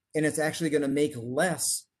that, and it's actually going to make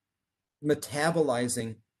less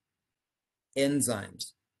metabolizing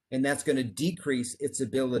enzymes. And that's going to decrease its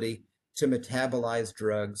ability to metabolize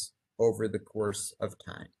drugs over the course of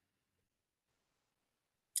time.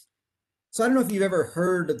 So I don't know if you've ever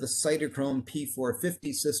heard of the cytochrome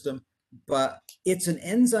P450 system, but it's an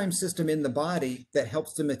enzyme system in the body that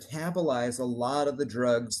helps to metabolize a lot of the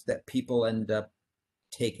drugs that people end up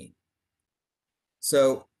taking.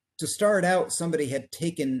 So to start out, somebody had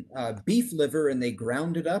taken beef liver and they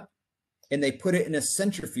ground it up and they put it in a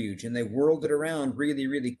centrifuge and they whirled it around really,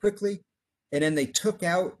 really quickly. And then they took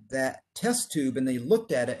out that test tube and they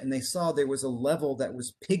looked at it and they saw there was a level that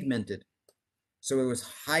was pigmented. So it was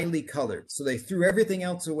highly colored. So they threw everything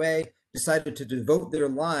else away, decided to devote their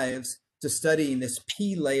lives to studying this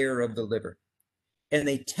P layer of the liver. And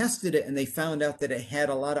they tested it and they found out that it had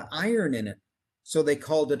a lot of iron in it. So they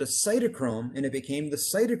called it a cytochrome, and it became the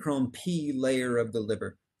cytochrome P layer of the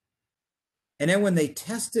liver. And then when they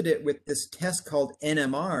tested it with this test called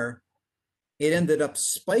NMR, it ended up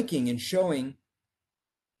spiking and showing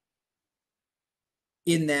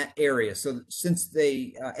in that area. So since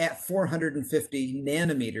they, at 450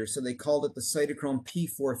 nanometers, so they called it the cytochrome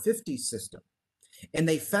P450 system. And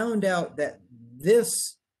they found out that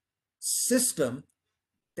this system,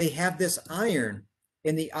 they have this iron,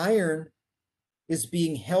 and the iron is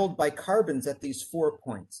being held by carbons at these 4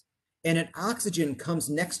 points. And an oxygen comes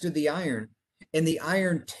next to the iron, and the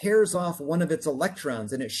iron tears off one of its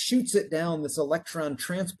electrons, and it shoots it down this electron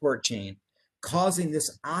transport chain, causing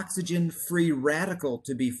this oxygen-free radical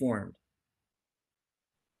to be formed.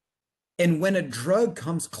 And when a drug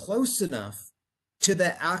comes close enough to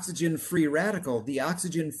that oxygen-free radical, the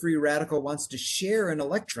oxygen-free radical wants to share an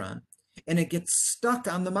electron, and it gets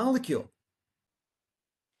stuck on the molecule.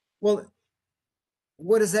 Well,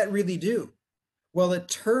 what does that really do? Well, it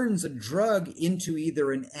turns a drug into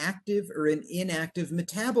either an active or an inactive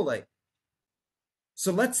metabolite.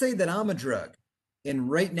 So let's say that I'm a drug, and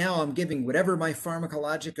right now I'm giving whatever my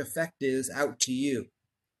pharmacologic effect is out to you.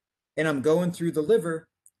 And I'm going through the liver,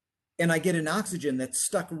 and I get an oxygen that's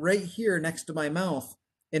stuck right here next to my mouth,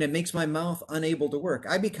 and it makes my mouth unable to work.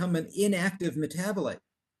 I become an inactive metabolite.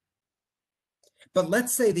 But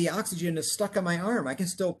let's say the oxygen is stuck on my arm. I can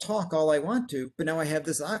still talk all I want to, but now I have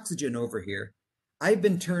this oxygen over here. I've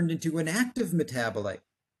been turned into an active metabolite.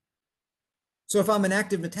 So if I'm an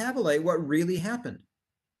active metabolite, what really happened?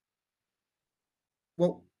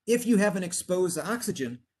 Well, if you have an exposed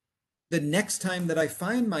oxygen, the next time that I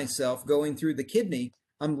find myself going through the kidney,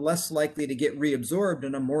 I'm less likely to get reabsorbed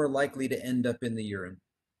and I'm more likely to end up in the urine.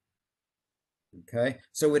 Okay,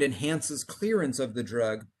 so it enhances clearance of the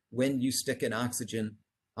drug when you stick an oxygen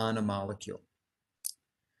on a molecule.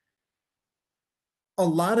 A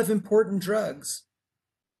lot of important drugs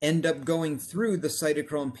end up going through the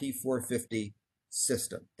cytochrome P450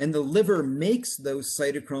 system, and the liver makes those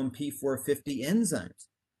cytochrome P450 enzymes.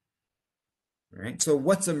 All right, so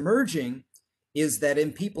what's emerging is that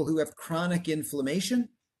in people who have chronic inflammation,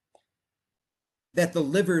 that the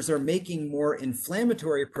livers are making more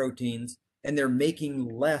inflammatory proteins and they're making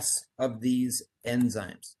less of these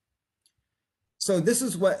enzymes. So this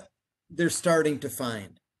is what they're starting to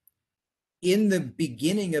find. in the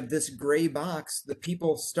beginning of this gray box, the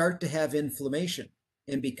people start to have inflammation.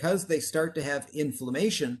 And because they start to have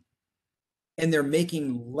inflammation and they're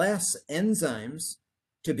making less enzymes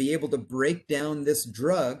to be able to break down this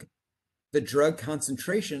drug, the drug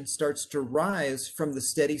concentration starts to rise from the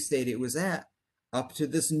steady state it was at up to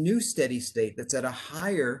this new steady state that's at a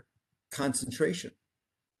higher concentration.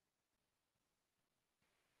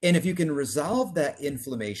 And if you can resolve that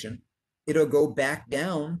inflammation, it'll go back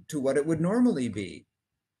down to what it would normally be.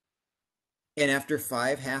 And after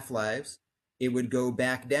 5 half-lives, it would go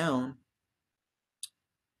back down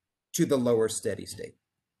to the lower steady state.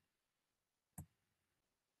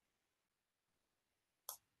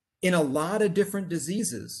 In a lot of different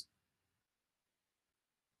diseases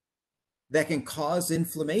that can cause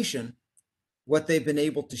inflammation, what they've been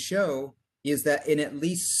able to show is that in at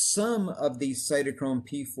least some of these cytochrome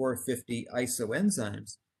P450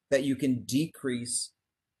 isoenzymes, that you can decrease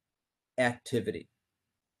activity.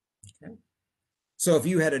 Okay. So if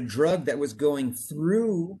you had a drug that was going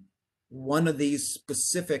through one of these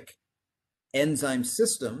specific enzyme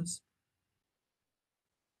systems,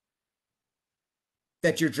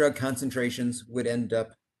 that your drug concentrations would end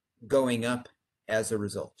up going up as a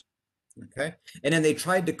result. Okay. And then they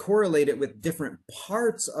tried to correlate it with different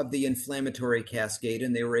parts of the inflammatory cascade,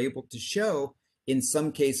 and they were able to show in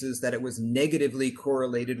some cases that it was negatively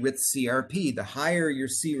correlated with CRP. The higher your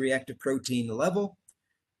C-reactive protein level,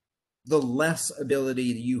 the less ability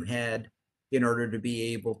you had in order to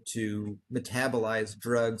be able to metabolize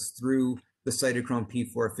drugs through the cytochrome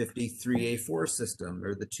P450 3A4 system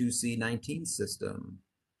or the 2C19 system.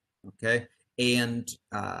 Okay. And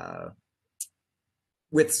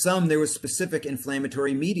with some, there was specific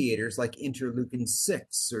inflammatory mediators like interleukin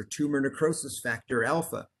 6 or tumor necrosis factor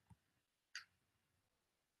alpha.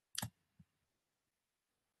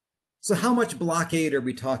 So how much blockade are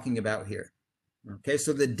we talking about here? Okay,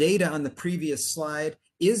 so the data on the previous slide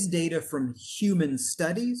is data from human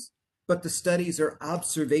studies, but the studies are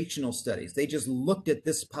observational studies. They just looked at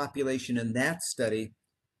this population in that study,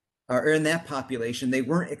 or in that population. They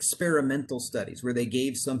weren't experimental studies where they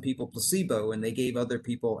gave some people placebo and they gave other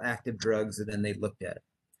people active drugs and then they looked at it.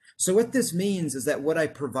 So what this means is that what I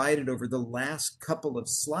provided over the last couple of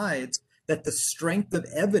slides, that the strength of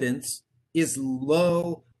evidence is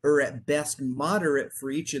low or at best moderate for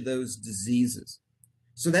each of those diseases.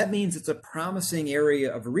 So that means it's a promising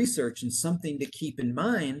area of research and something to keep in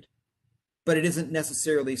mind, but it isn't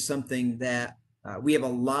necessarily something that we have a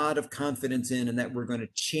lot of confidence in and that we're going to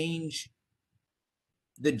change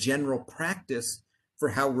the general practice for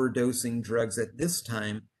how we're dosing drugs at this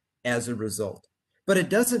time as a result. But it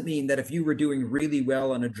doesn't mean that if you were doing really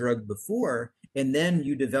well on a drug before and then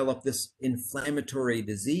you develop this inflammatory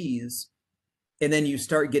disease and then you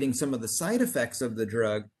start getting some of the side effects of the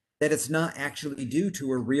drug, that it's not actually due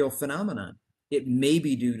to a real phenomenon. It may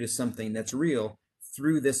be due to something that's real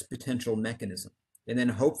through this potential mechanism. And then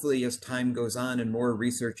hopefully as time goes on and more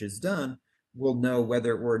research is done, we'll know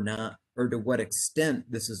whether or not, or to what extent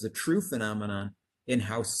this is a true phenomenon and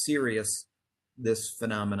how serious this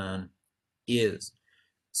phenomenon is.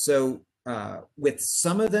 So with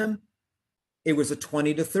some of them, it was a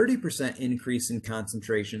 20 to 30% increase in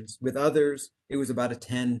concentrations. With others, it was about a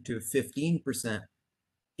 10 to 15%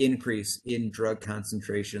 increase in drug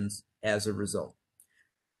concentrations as a result.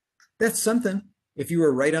 That's something. If you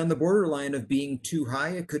were right on the borderline of being too high,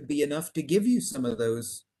 it could be enough to give you some of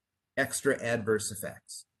those extra adverse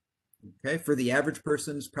effects. Okay, for the average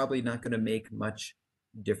person, it's probably not going to make much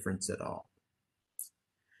difference at all.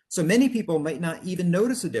 So many people might not even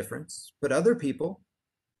notice a difference, but other people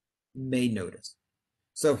may notice.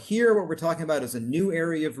 So here, what we're talking about is a new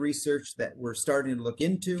area of research that we're starting to look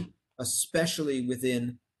into, especially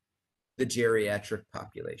within the geriatric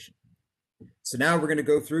population. So now we're going to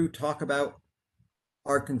go through, talk about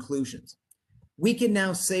our conclusions. We can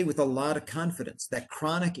now say with a lot of confidence that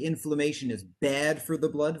chronic inflammation is bad for the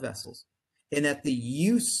blood vessels and that the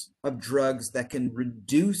use of drugs that can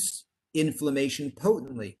reduce inflammation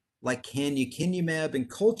potently, like canakinumab and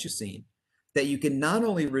colchicine, that you can not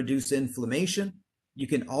only reduce inflammation, you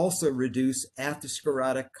can also reduce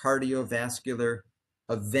atherosclerotic cardiovascular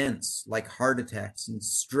events like heart attacks and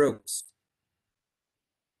strokes.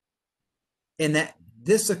 And that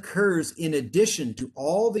this occurs in addition to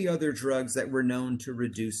all the other drugs that were known to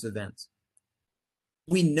reduce events.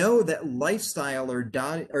 We know that lifestyle or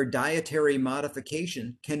dietary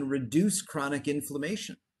modification can reduce chronic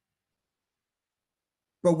inflammation.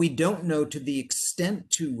 But we don't know to the extent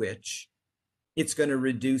to which it's going to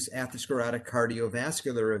reduce atherosclerotic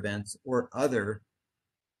cardiovascular events or other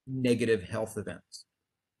negative health events.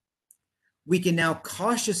 we can now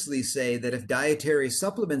cautiously say that if dietary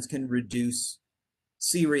supplements can reduce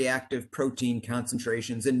C-reactive protein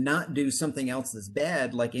concentrations and not do something else that's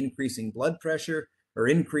bad, like increasing blood pressure or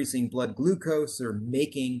increasing blood glucose or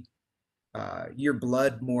making your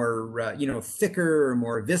blood more, thicker or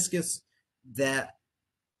more viscous, that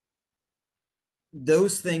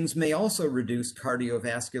those things may also reduce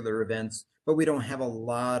cardiovascular events, but we don't have a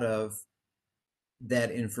lot of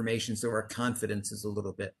that information, so our confidence is a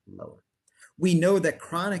little bit lower. We know that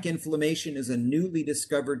chronic inflammation is a newly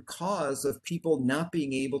discovered cause of people not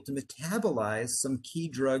being able to metabolize some key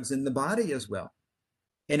drugs in the body as well.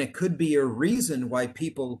 And it could be a reason why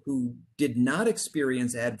people who did not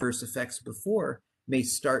experience adverse effects before may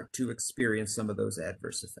start to experience some of those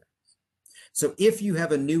adverse effects. So if you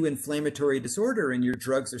have a new inflammatory disorder and your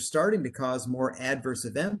drugs are starting to cause more adverse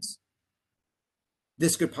events,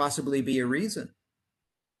 this could possibly be a reason.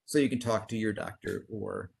 So you can talk to your doctor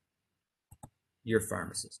or your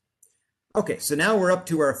pharmacist. Okay, so now we're up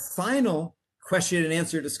to our final question and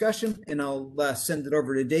answer discussion, and I'll send it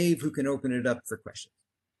over to Dave, who can open it up for questions.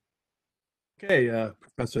 Okay,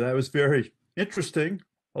 Professor, that was very interesting,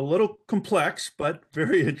 a little complex, but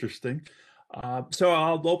very interesting. So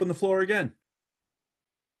I'll open the floor again.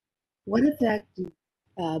 What effect do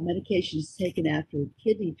medications taken after a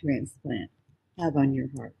kidney transplant have on your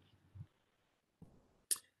heart?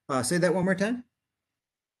 Say that one more time.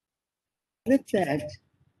 What effect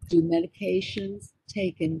do medications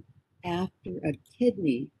taken after a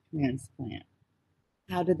kidney transplant,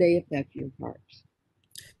 how do they affect your heart?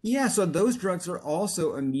 Yeah, so those drugs are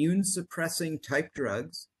also immune suppressing type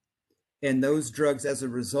drugs. And those drugs, as a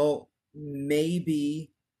result, may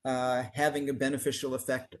be having a beneficial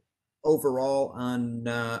effect overall on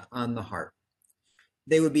the heart.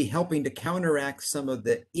 They would be helping to counteract some of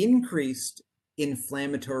the increased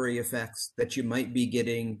inflammatory effects that you might be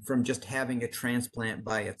getting from just having a transplant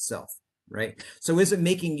by itself, right? So is it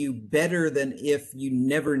making you better than if you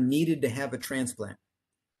never needed to have a transplant?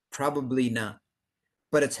 Probably not.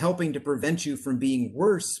 But it's helping to prevent you from being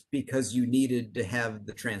worse because you needed to have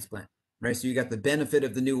the transplant, right? So you got the benefit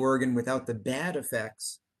of the new organ without the bad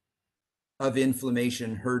effects of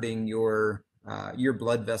inflammation hurting your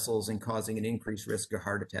blood vessels and causing an increased risk of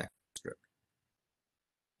heart attack and stroke.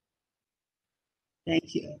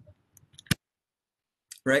 Thank you.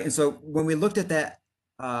 Right, and so when we looked at that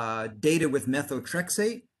data with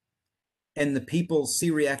methotrexate, and the people's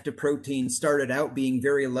C-reactive protein started out being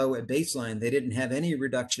very low at baseline, they didn't have any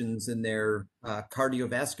reductions in their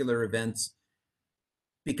cardiovascular events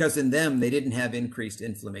because in them, they didn't have increased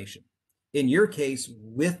inflammation. In your case,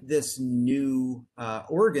 with this new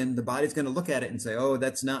organ, the body's going to look at it and say, oh,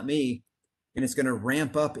 that's not me. And it's going to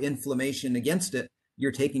ramp up inflammation against it.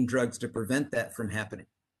 You're taking drugs to prevent that from happening.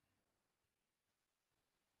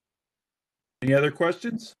 Any other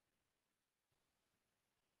questions?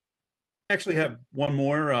 I actually have one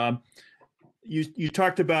more. You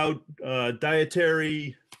talked about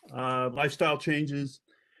dietary lifestyle changes,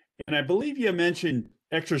 and I believe you mentioned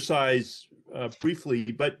exercise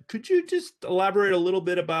briefly, but could you just elaborate a little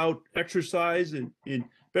bit about exercise and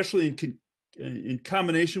especially in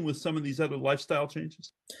combination with some of these other lifestyle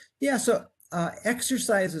changes? Yeah, so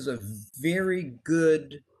exercise is a very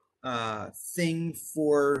good thing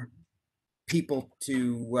for people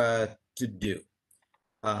to do.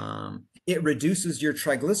 It reduces your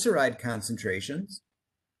triglyceride concentrations.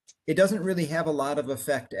 It doesn't really have a lot of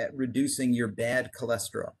effect at reducing your bad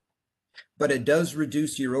cholesterol, but it does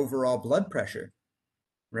reduce your overall blood pressure,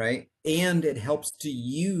 right? And it helps to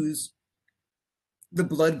use the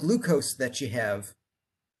blood glucose that you have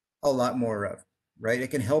a lot more of, right?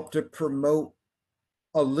 It can help to promote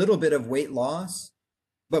a little bit of weight loss,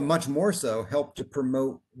 but much more so help to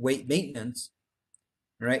promote weight maintenance,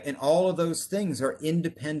 right? And all of those things are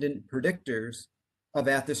independent predictors of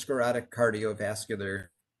atherosclerotic cardiovascular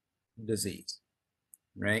disease,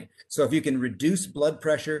 right? So if you can reduce blood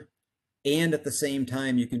pressure and at the same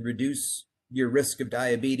time you can reduce your risk of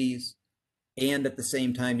diabetes and at the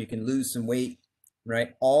same time you can lose some weight,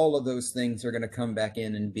 right? All of those things are going to come back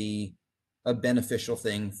in and be a beneficial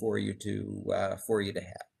thing for you to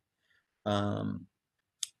have.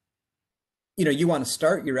 You want to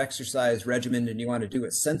start your exercise regimen and you want to do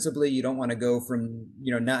it sensibly. You don't want to go from,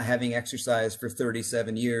 not having exercise for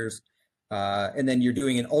 37 years and then you're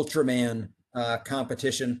doing an Ultraman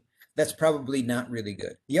competition. That's probably not really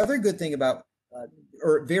good. The other good thing about,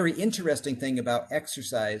 or very interesting thing about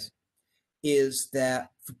exercise is that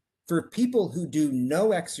for people who do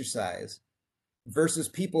no exercise versus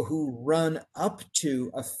people who run up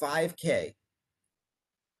to a 5K,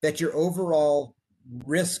 that your overall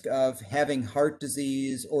risk of having heart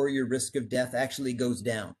disease or your risk of death actually goes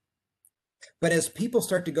down. But as people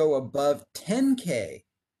start to go above 10K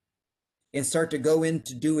and start to go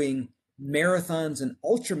into doing marathons and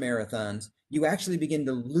ultra marathons, you actually begin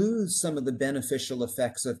to lose some of the beneficial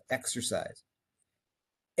effects of exercise.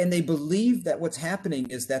 And they believe that what's happening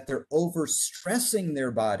is that they're overstressing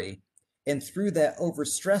their body. And through that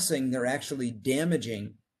overstressing, they're actually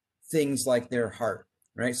damaging things like their heart,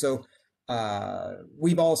 right? So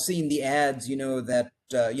we've all seen the ads, that,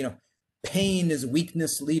 pain is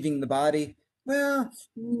weakness leaving the body. Well,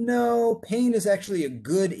 no, pain is actually a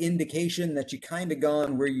good indication that you kind of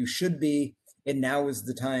gone where you should be. And now is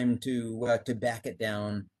the time to back it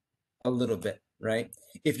down a little bit, right?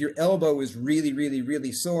 If your elbow is really, really,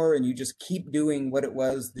 really sore and you just keep doing what it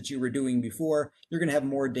was that you were doing before, you're going to have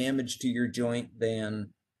more damage to your joint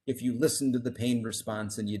than if you listened to the pain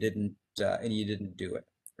response and you didn't do it,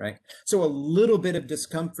 right? So a little bit of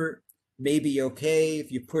discomfort may be okay.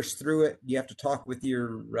 If you push through it, you have to talk with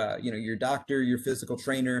your your doctor, your physical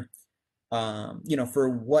trainer, for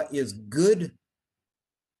what is good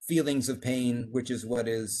feelings of pain, which is what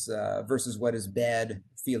is versus what is bad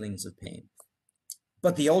feelings of pain.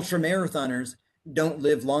 But the ultra marathoners don't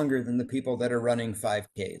live longer than the people that are running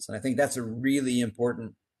 5Ks. And I think that's a really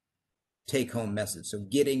important take home message. So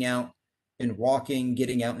getting out and walking,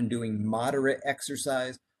 getting out and doing moderate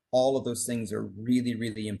exercise, all of those things are really,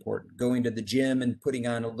 really important. Going to the gym and putting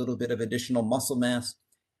on a little bit of additional muscle mass,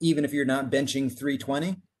 even if you're not benching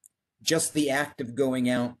 320, just the act of going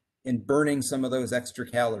out and burning some of those extra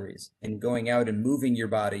calories and going out and moving your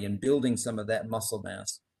body and building some of that muscle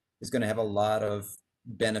mass is going to have a lot of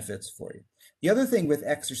benefits for you. The other thing with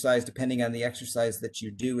exercise, depending on the exercise that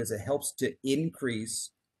you do, is it helps to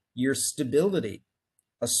increase your stability,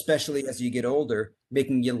 especially as you get older,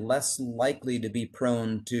 making you less likely to be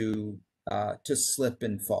prone to slip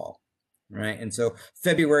and fall, right? And so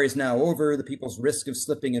February is now over. The people's risk of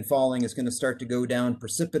slipping and falling is going to start to go down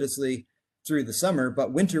precipitously through the summer,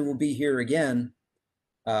 but winter will be here again.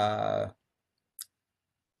 And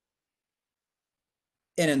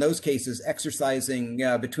in those cases, exercising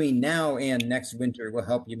between now and next winter will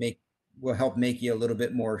help make you a little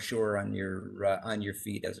bit more sure on your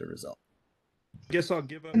feet as a result. I guess I'll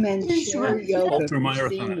give up. And then share yoga Ultra for marathon.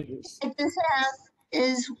 seniors. I just ask,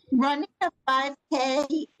 is running a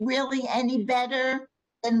 5K really any better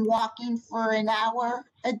than walking for an hour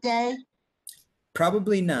a day?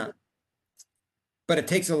 Probably not, but it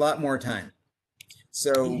takes a lot more time.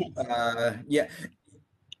 So yeah.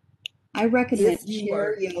 I recommend If you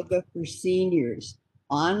share are- yoga for seniors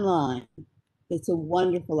online. It's a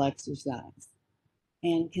wonderful exercise.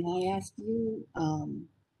 And can I ask you,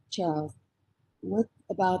 Charles, what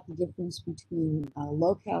about the difference between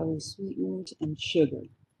low-calorie sweeteners and sugar?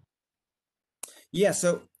 Yeah,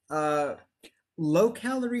 so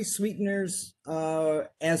low-calorie sweeteners,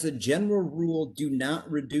 as a general rule, do not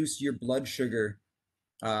reduce your blood sugar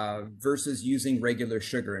versus using regular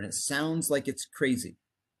sugar. And it sounds like it's crazy,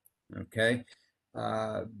 okay?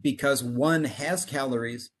 Because one has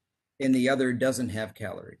calories and the other doesn't have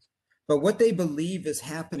calories. But what they believe is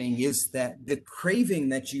happening is that the craving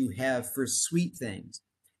that you have for sweet things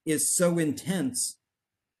is so intense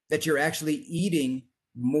that you're actually eating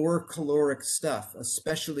more caloric stuff,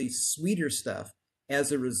 especially sweeter stuff,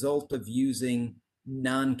 as a result of using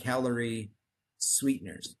non-calorie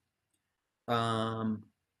sweeteners.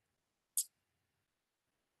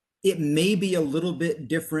 It may be a little bit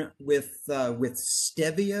different with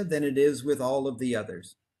stevia than it is with all of the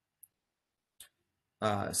others.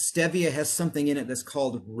 Stevia has something in it that's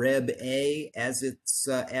called Reb A as its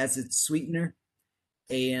sweetener,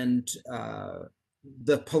 and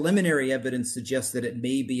the preliminary evidence suggests that it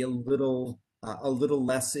may be a little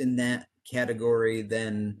less in that category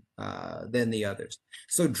than the others.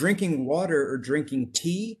 So drinking water or drinking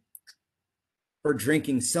tea or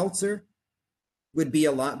drinking seltzer would be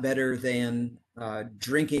a lot better than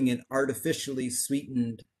drinking an artificially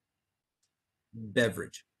sweetened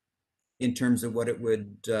beverage in terms of what it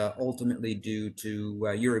would ultimately do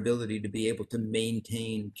to your ability to be able to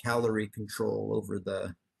maintain calorie control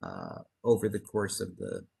over the course of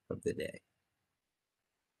the day.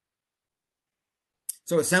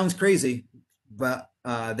 So it sounds crazy, but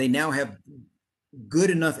they now have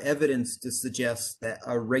good enough evidence to suggest that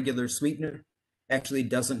a regular sweetener actually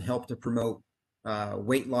doesn't help to promote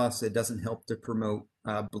weight loss. It doesn't help to promote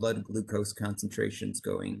blood glucose concentrations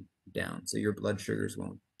going down. So your blood sugars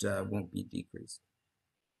won't be decreased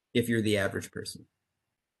if you're the average person.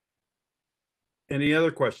 Any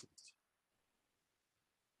other questions?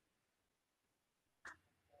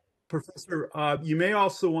 Professor, you may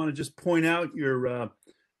also want to just point out your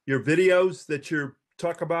videos that you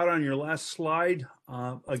talk about on your last slide.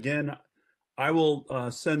 Again, I will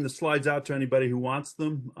send the slides out to anybody who wants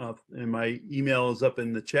them, and my email is up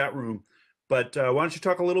in the chat room. But why don't you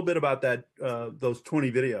talk a little bit about that, those 20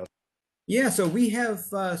 videos? Yeah, so we have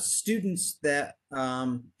students that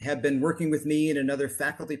have been working with me and another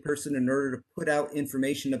faculty person in order to put out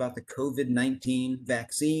information about the COVID-19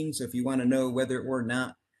 vaccine. So if you want to know whether or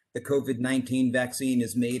not the COVID-19 vaccine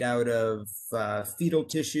is made out of fetal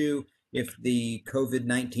tissue, if the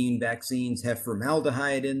COVID-19 vaccines have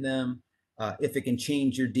formaldehyde in them, if it can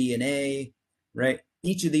change your DNA, right?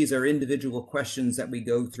 Each of these are individual questions that we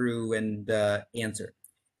go through and answer.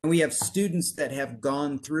 And we have students that have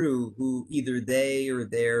gone through who either they or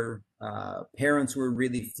their parents were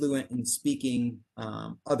really fluent in speaking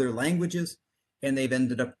other languages, and they've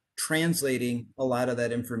ended up translating a lot of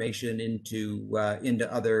that information into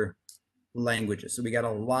other languages. So we got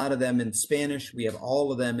a lot of them in Spanish. We have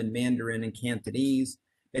all of them in Mandarin and Cantonese.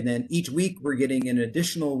 And then each week we're getting an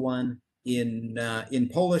additional one in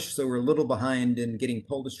Polish. So we're a little behind in getting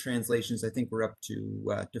Polish translations. I think we're up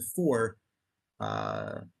to 4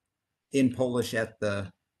 in Polish at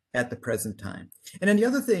the present time. And then the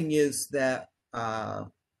other thing is that I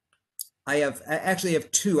actually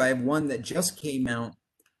have 2. I have one that just came out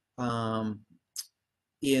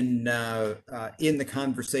in the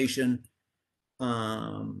conversation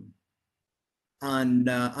on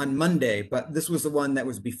Monday, but this was the one that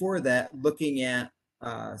was before that, looking at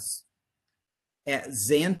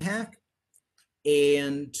Zantac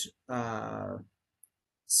and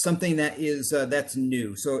something that is that's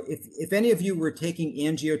new. So if any of you were taking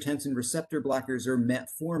angiotensin receptor blockers or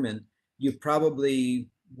metformin, you probably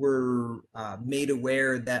were made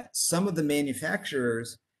aware that some of the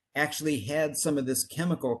manufacturers actually had some of this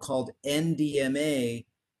chemical called NDMA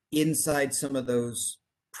inside some of those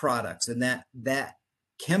products, and that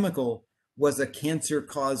chemical was a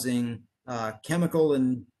cancer-causing chemical,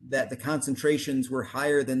 and that the concentrations were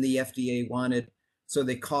higher than the FDA wanted, so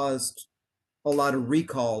they caused a lot of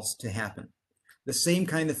recalls to happen. The same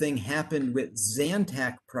kind of thing happened with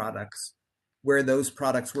Zantac products, where those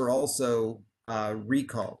products were also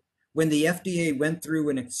recalled. When the FDA went through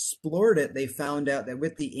and explored it, they found out that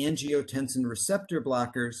with the angiotensin receptor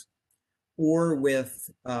blockers or with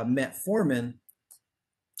metformin,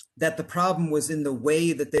 that the problem was in the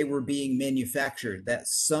way that they were being manufactured, that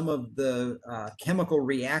some of the chemical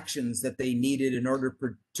reactions that they needed in order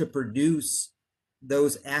to produce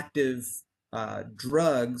those active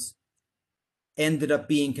drugs ended up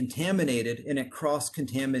being contaminated, and it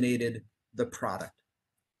cross-contaminated the product.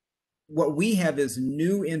 What we have is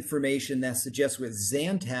new information that suggests with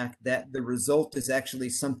Zantac that the result is actually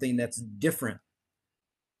something that's different,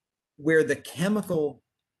 where the chemical,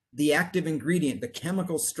 the active ingredient, the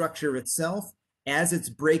chemical structure itself, as it's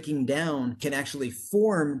breaking down, can actually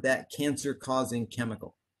form that cancer-causing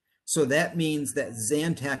chemical. So that means that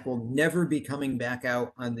Zantac will never be coming back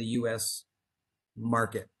out on the US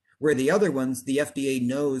market, where the other ones, the FDA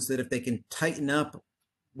knows that if they can tighten up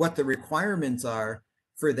what the requirements are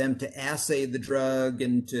for them to assay the drug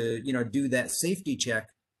and to, you know, do that safety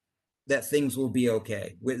check, that things will be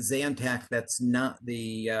okay. With Zantac, that's not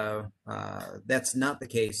the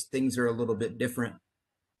case. Things are a little bit different.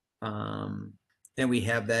 And we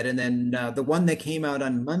have that. And then the one that came out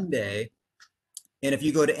on Monday, and if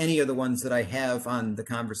you go to any of the ones that I have on the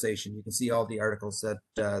conversation, you can see all the articles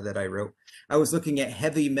that I wrote. I was looking at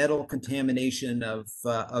heavy metal contamination of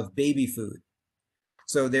baby food.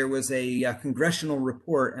 So there was a congressional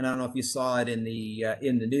report, and I don't know if you saw it in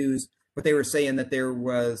the news, but they were saying that there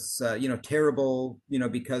was terrible,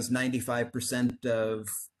 because 95% of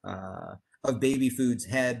baby foods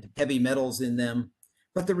had heavy metals in them.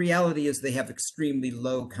 But the reality is they have extremely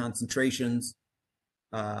low concentrations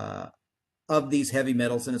of these heavy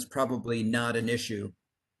metals, and it's probably not an issue.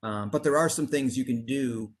 But there are some things you can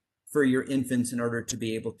do for your infants in order to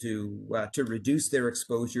be able to reduce their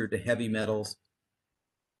exposure to heavy metals.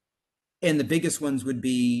 And the biggest ones would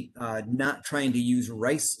be not trying to use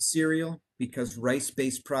rice cereal, because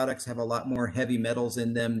rice-based products have a lot more heavy metals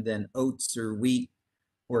in them than oats or wheat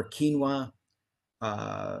or quinoa.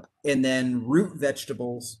 And then root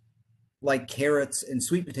vegetables like carrots and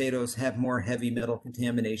sweet potatoes have more heavy metal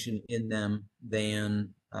contamination in them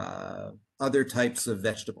than other types of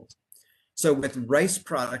vegetables. So with rice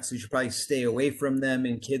products, you should probably stay away from them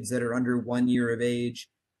in kids that are under 1 year of age.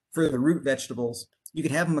 For the root vegetables, you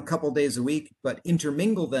could have them a couple days a week, but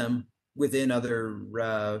intermingle them within other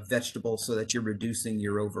vegetables so that you're reducing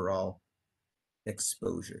your overall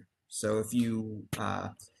exposure. So if you,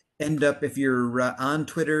 end up, if you're on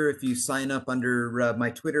Twitter, if you sign up under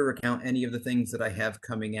my Twitter account, any of the things that I have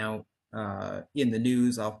coming out in the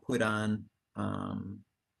news, I'll put on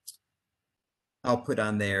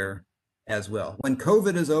there as well. When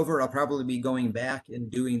COVID is over, I'll probably be going back and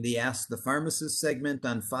doing the Ask the Pharmacist segment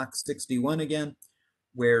on Fox 61 again,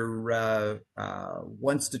 where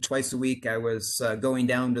once to twice a week I was going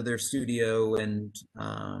down to their studio and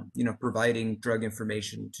providing drug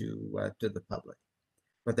information to the public.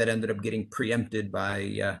 But that ended up getting preempted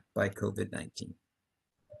by COVID-19.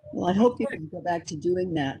 Well, I hope you can go back to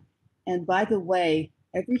doing that. And by the way,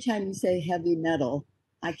 every time you say heavy metal,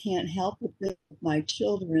 I can't help but think of my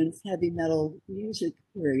children's heavy metal music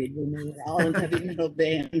period when they were all in heavy metal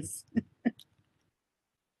bands.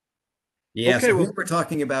 Yeah, Okay, so well, we're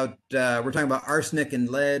talking about arsenic and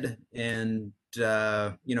lead and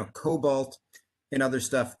cobalt and other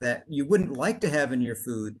stuff that you wouldn't like to have in your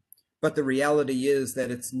food, but the reality is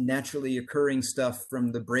that it's naturally occurring stuff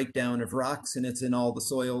from the breakdown of rocks, and it's in all the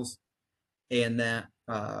soils. And that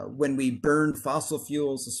when we burn fossil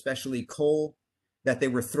fuels, especially coal, that they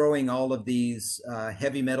were throwing all of these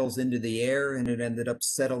heavy metals into the air, and it ended up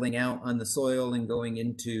settling out on the soil and going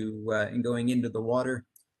into the water.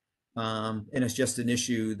 And it's just an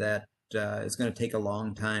issue that is going to take a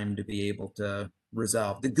long time to be able to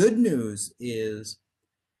resolve. The good news is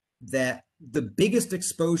that the biggest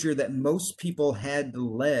exposure that most people had to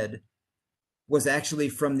lead was actually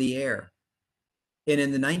from the air. And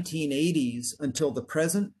in the 1980s until the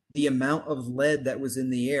present, the amount of lead that was in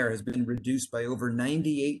the air has been reduced by over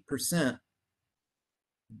 98%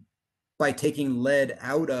 by taking lead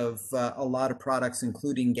out of a lot of products,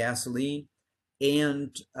 including gasoline,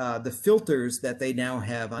 and the filters that they now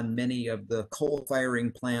have on many of the coal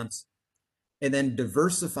firing plants, and then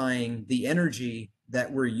diversifying the energy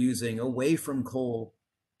that we're using away from coal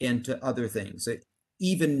into other things.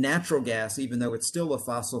 Even natural gas, even though it's still a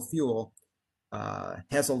fossil fuel,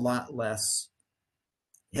 has a lot less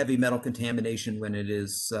heavy metal contamination when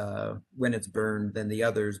it's burned than the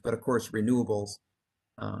others. But of course, renewables,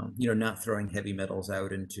 not throwing heavy metals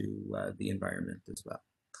out into the environment as well.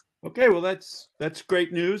 Okay, well, that's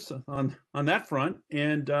great news on that front,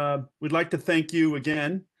 and we'd like to thank you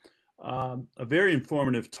again. A very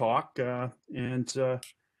informative talk, and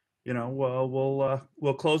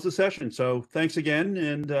we'll close the session. So thanks again,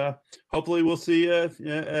 and hopefully we'll see you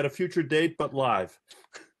at a future date, but live.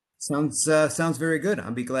 Sounds very good.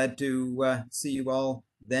 I'll be glad to see you all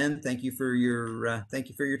then. Thank you for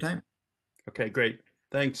your time. Okay, great.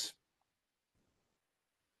 Thanks.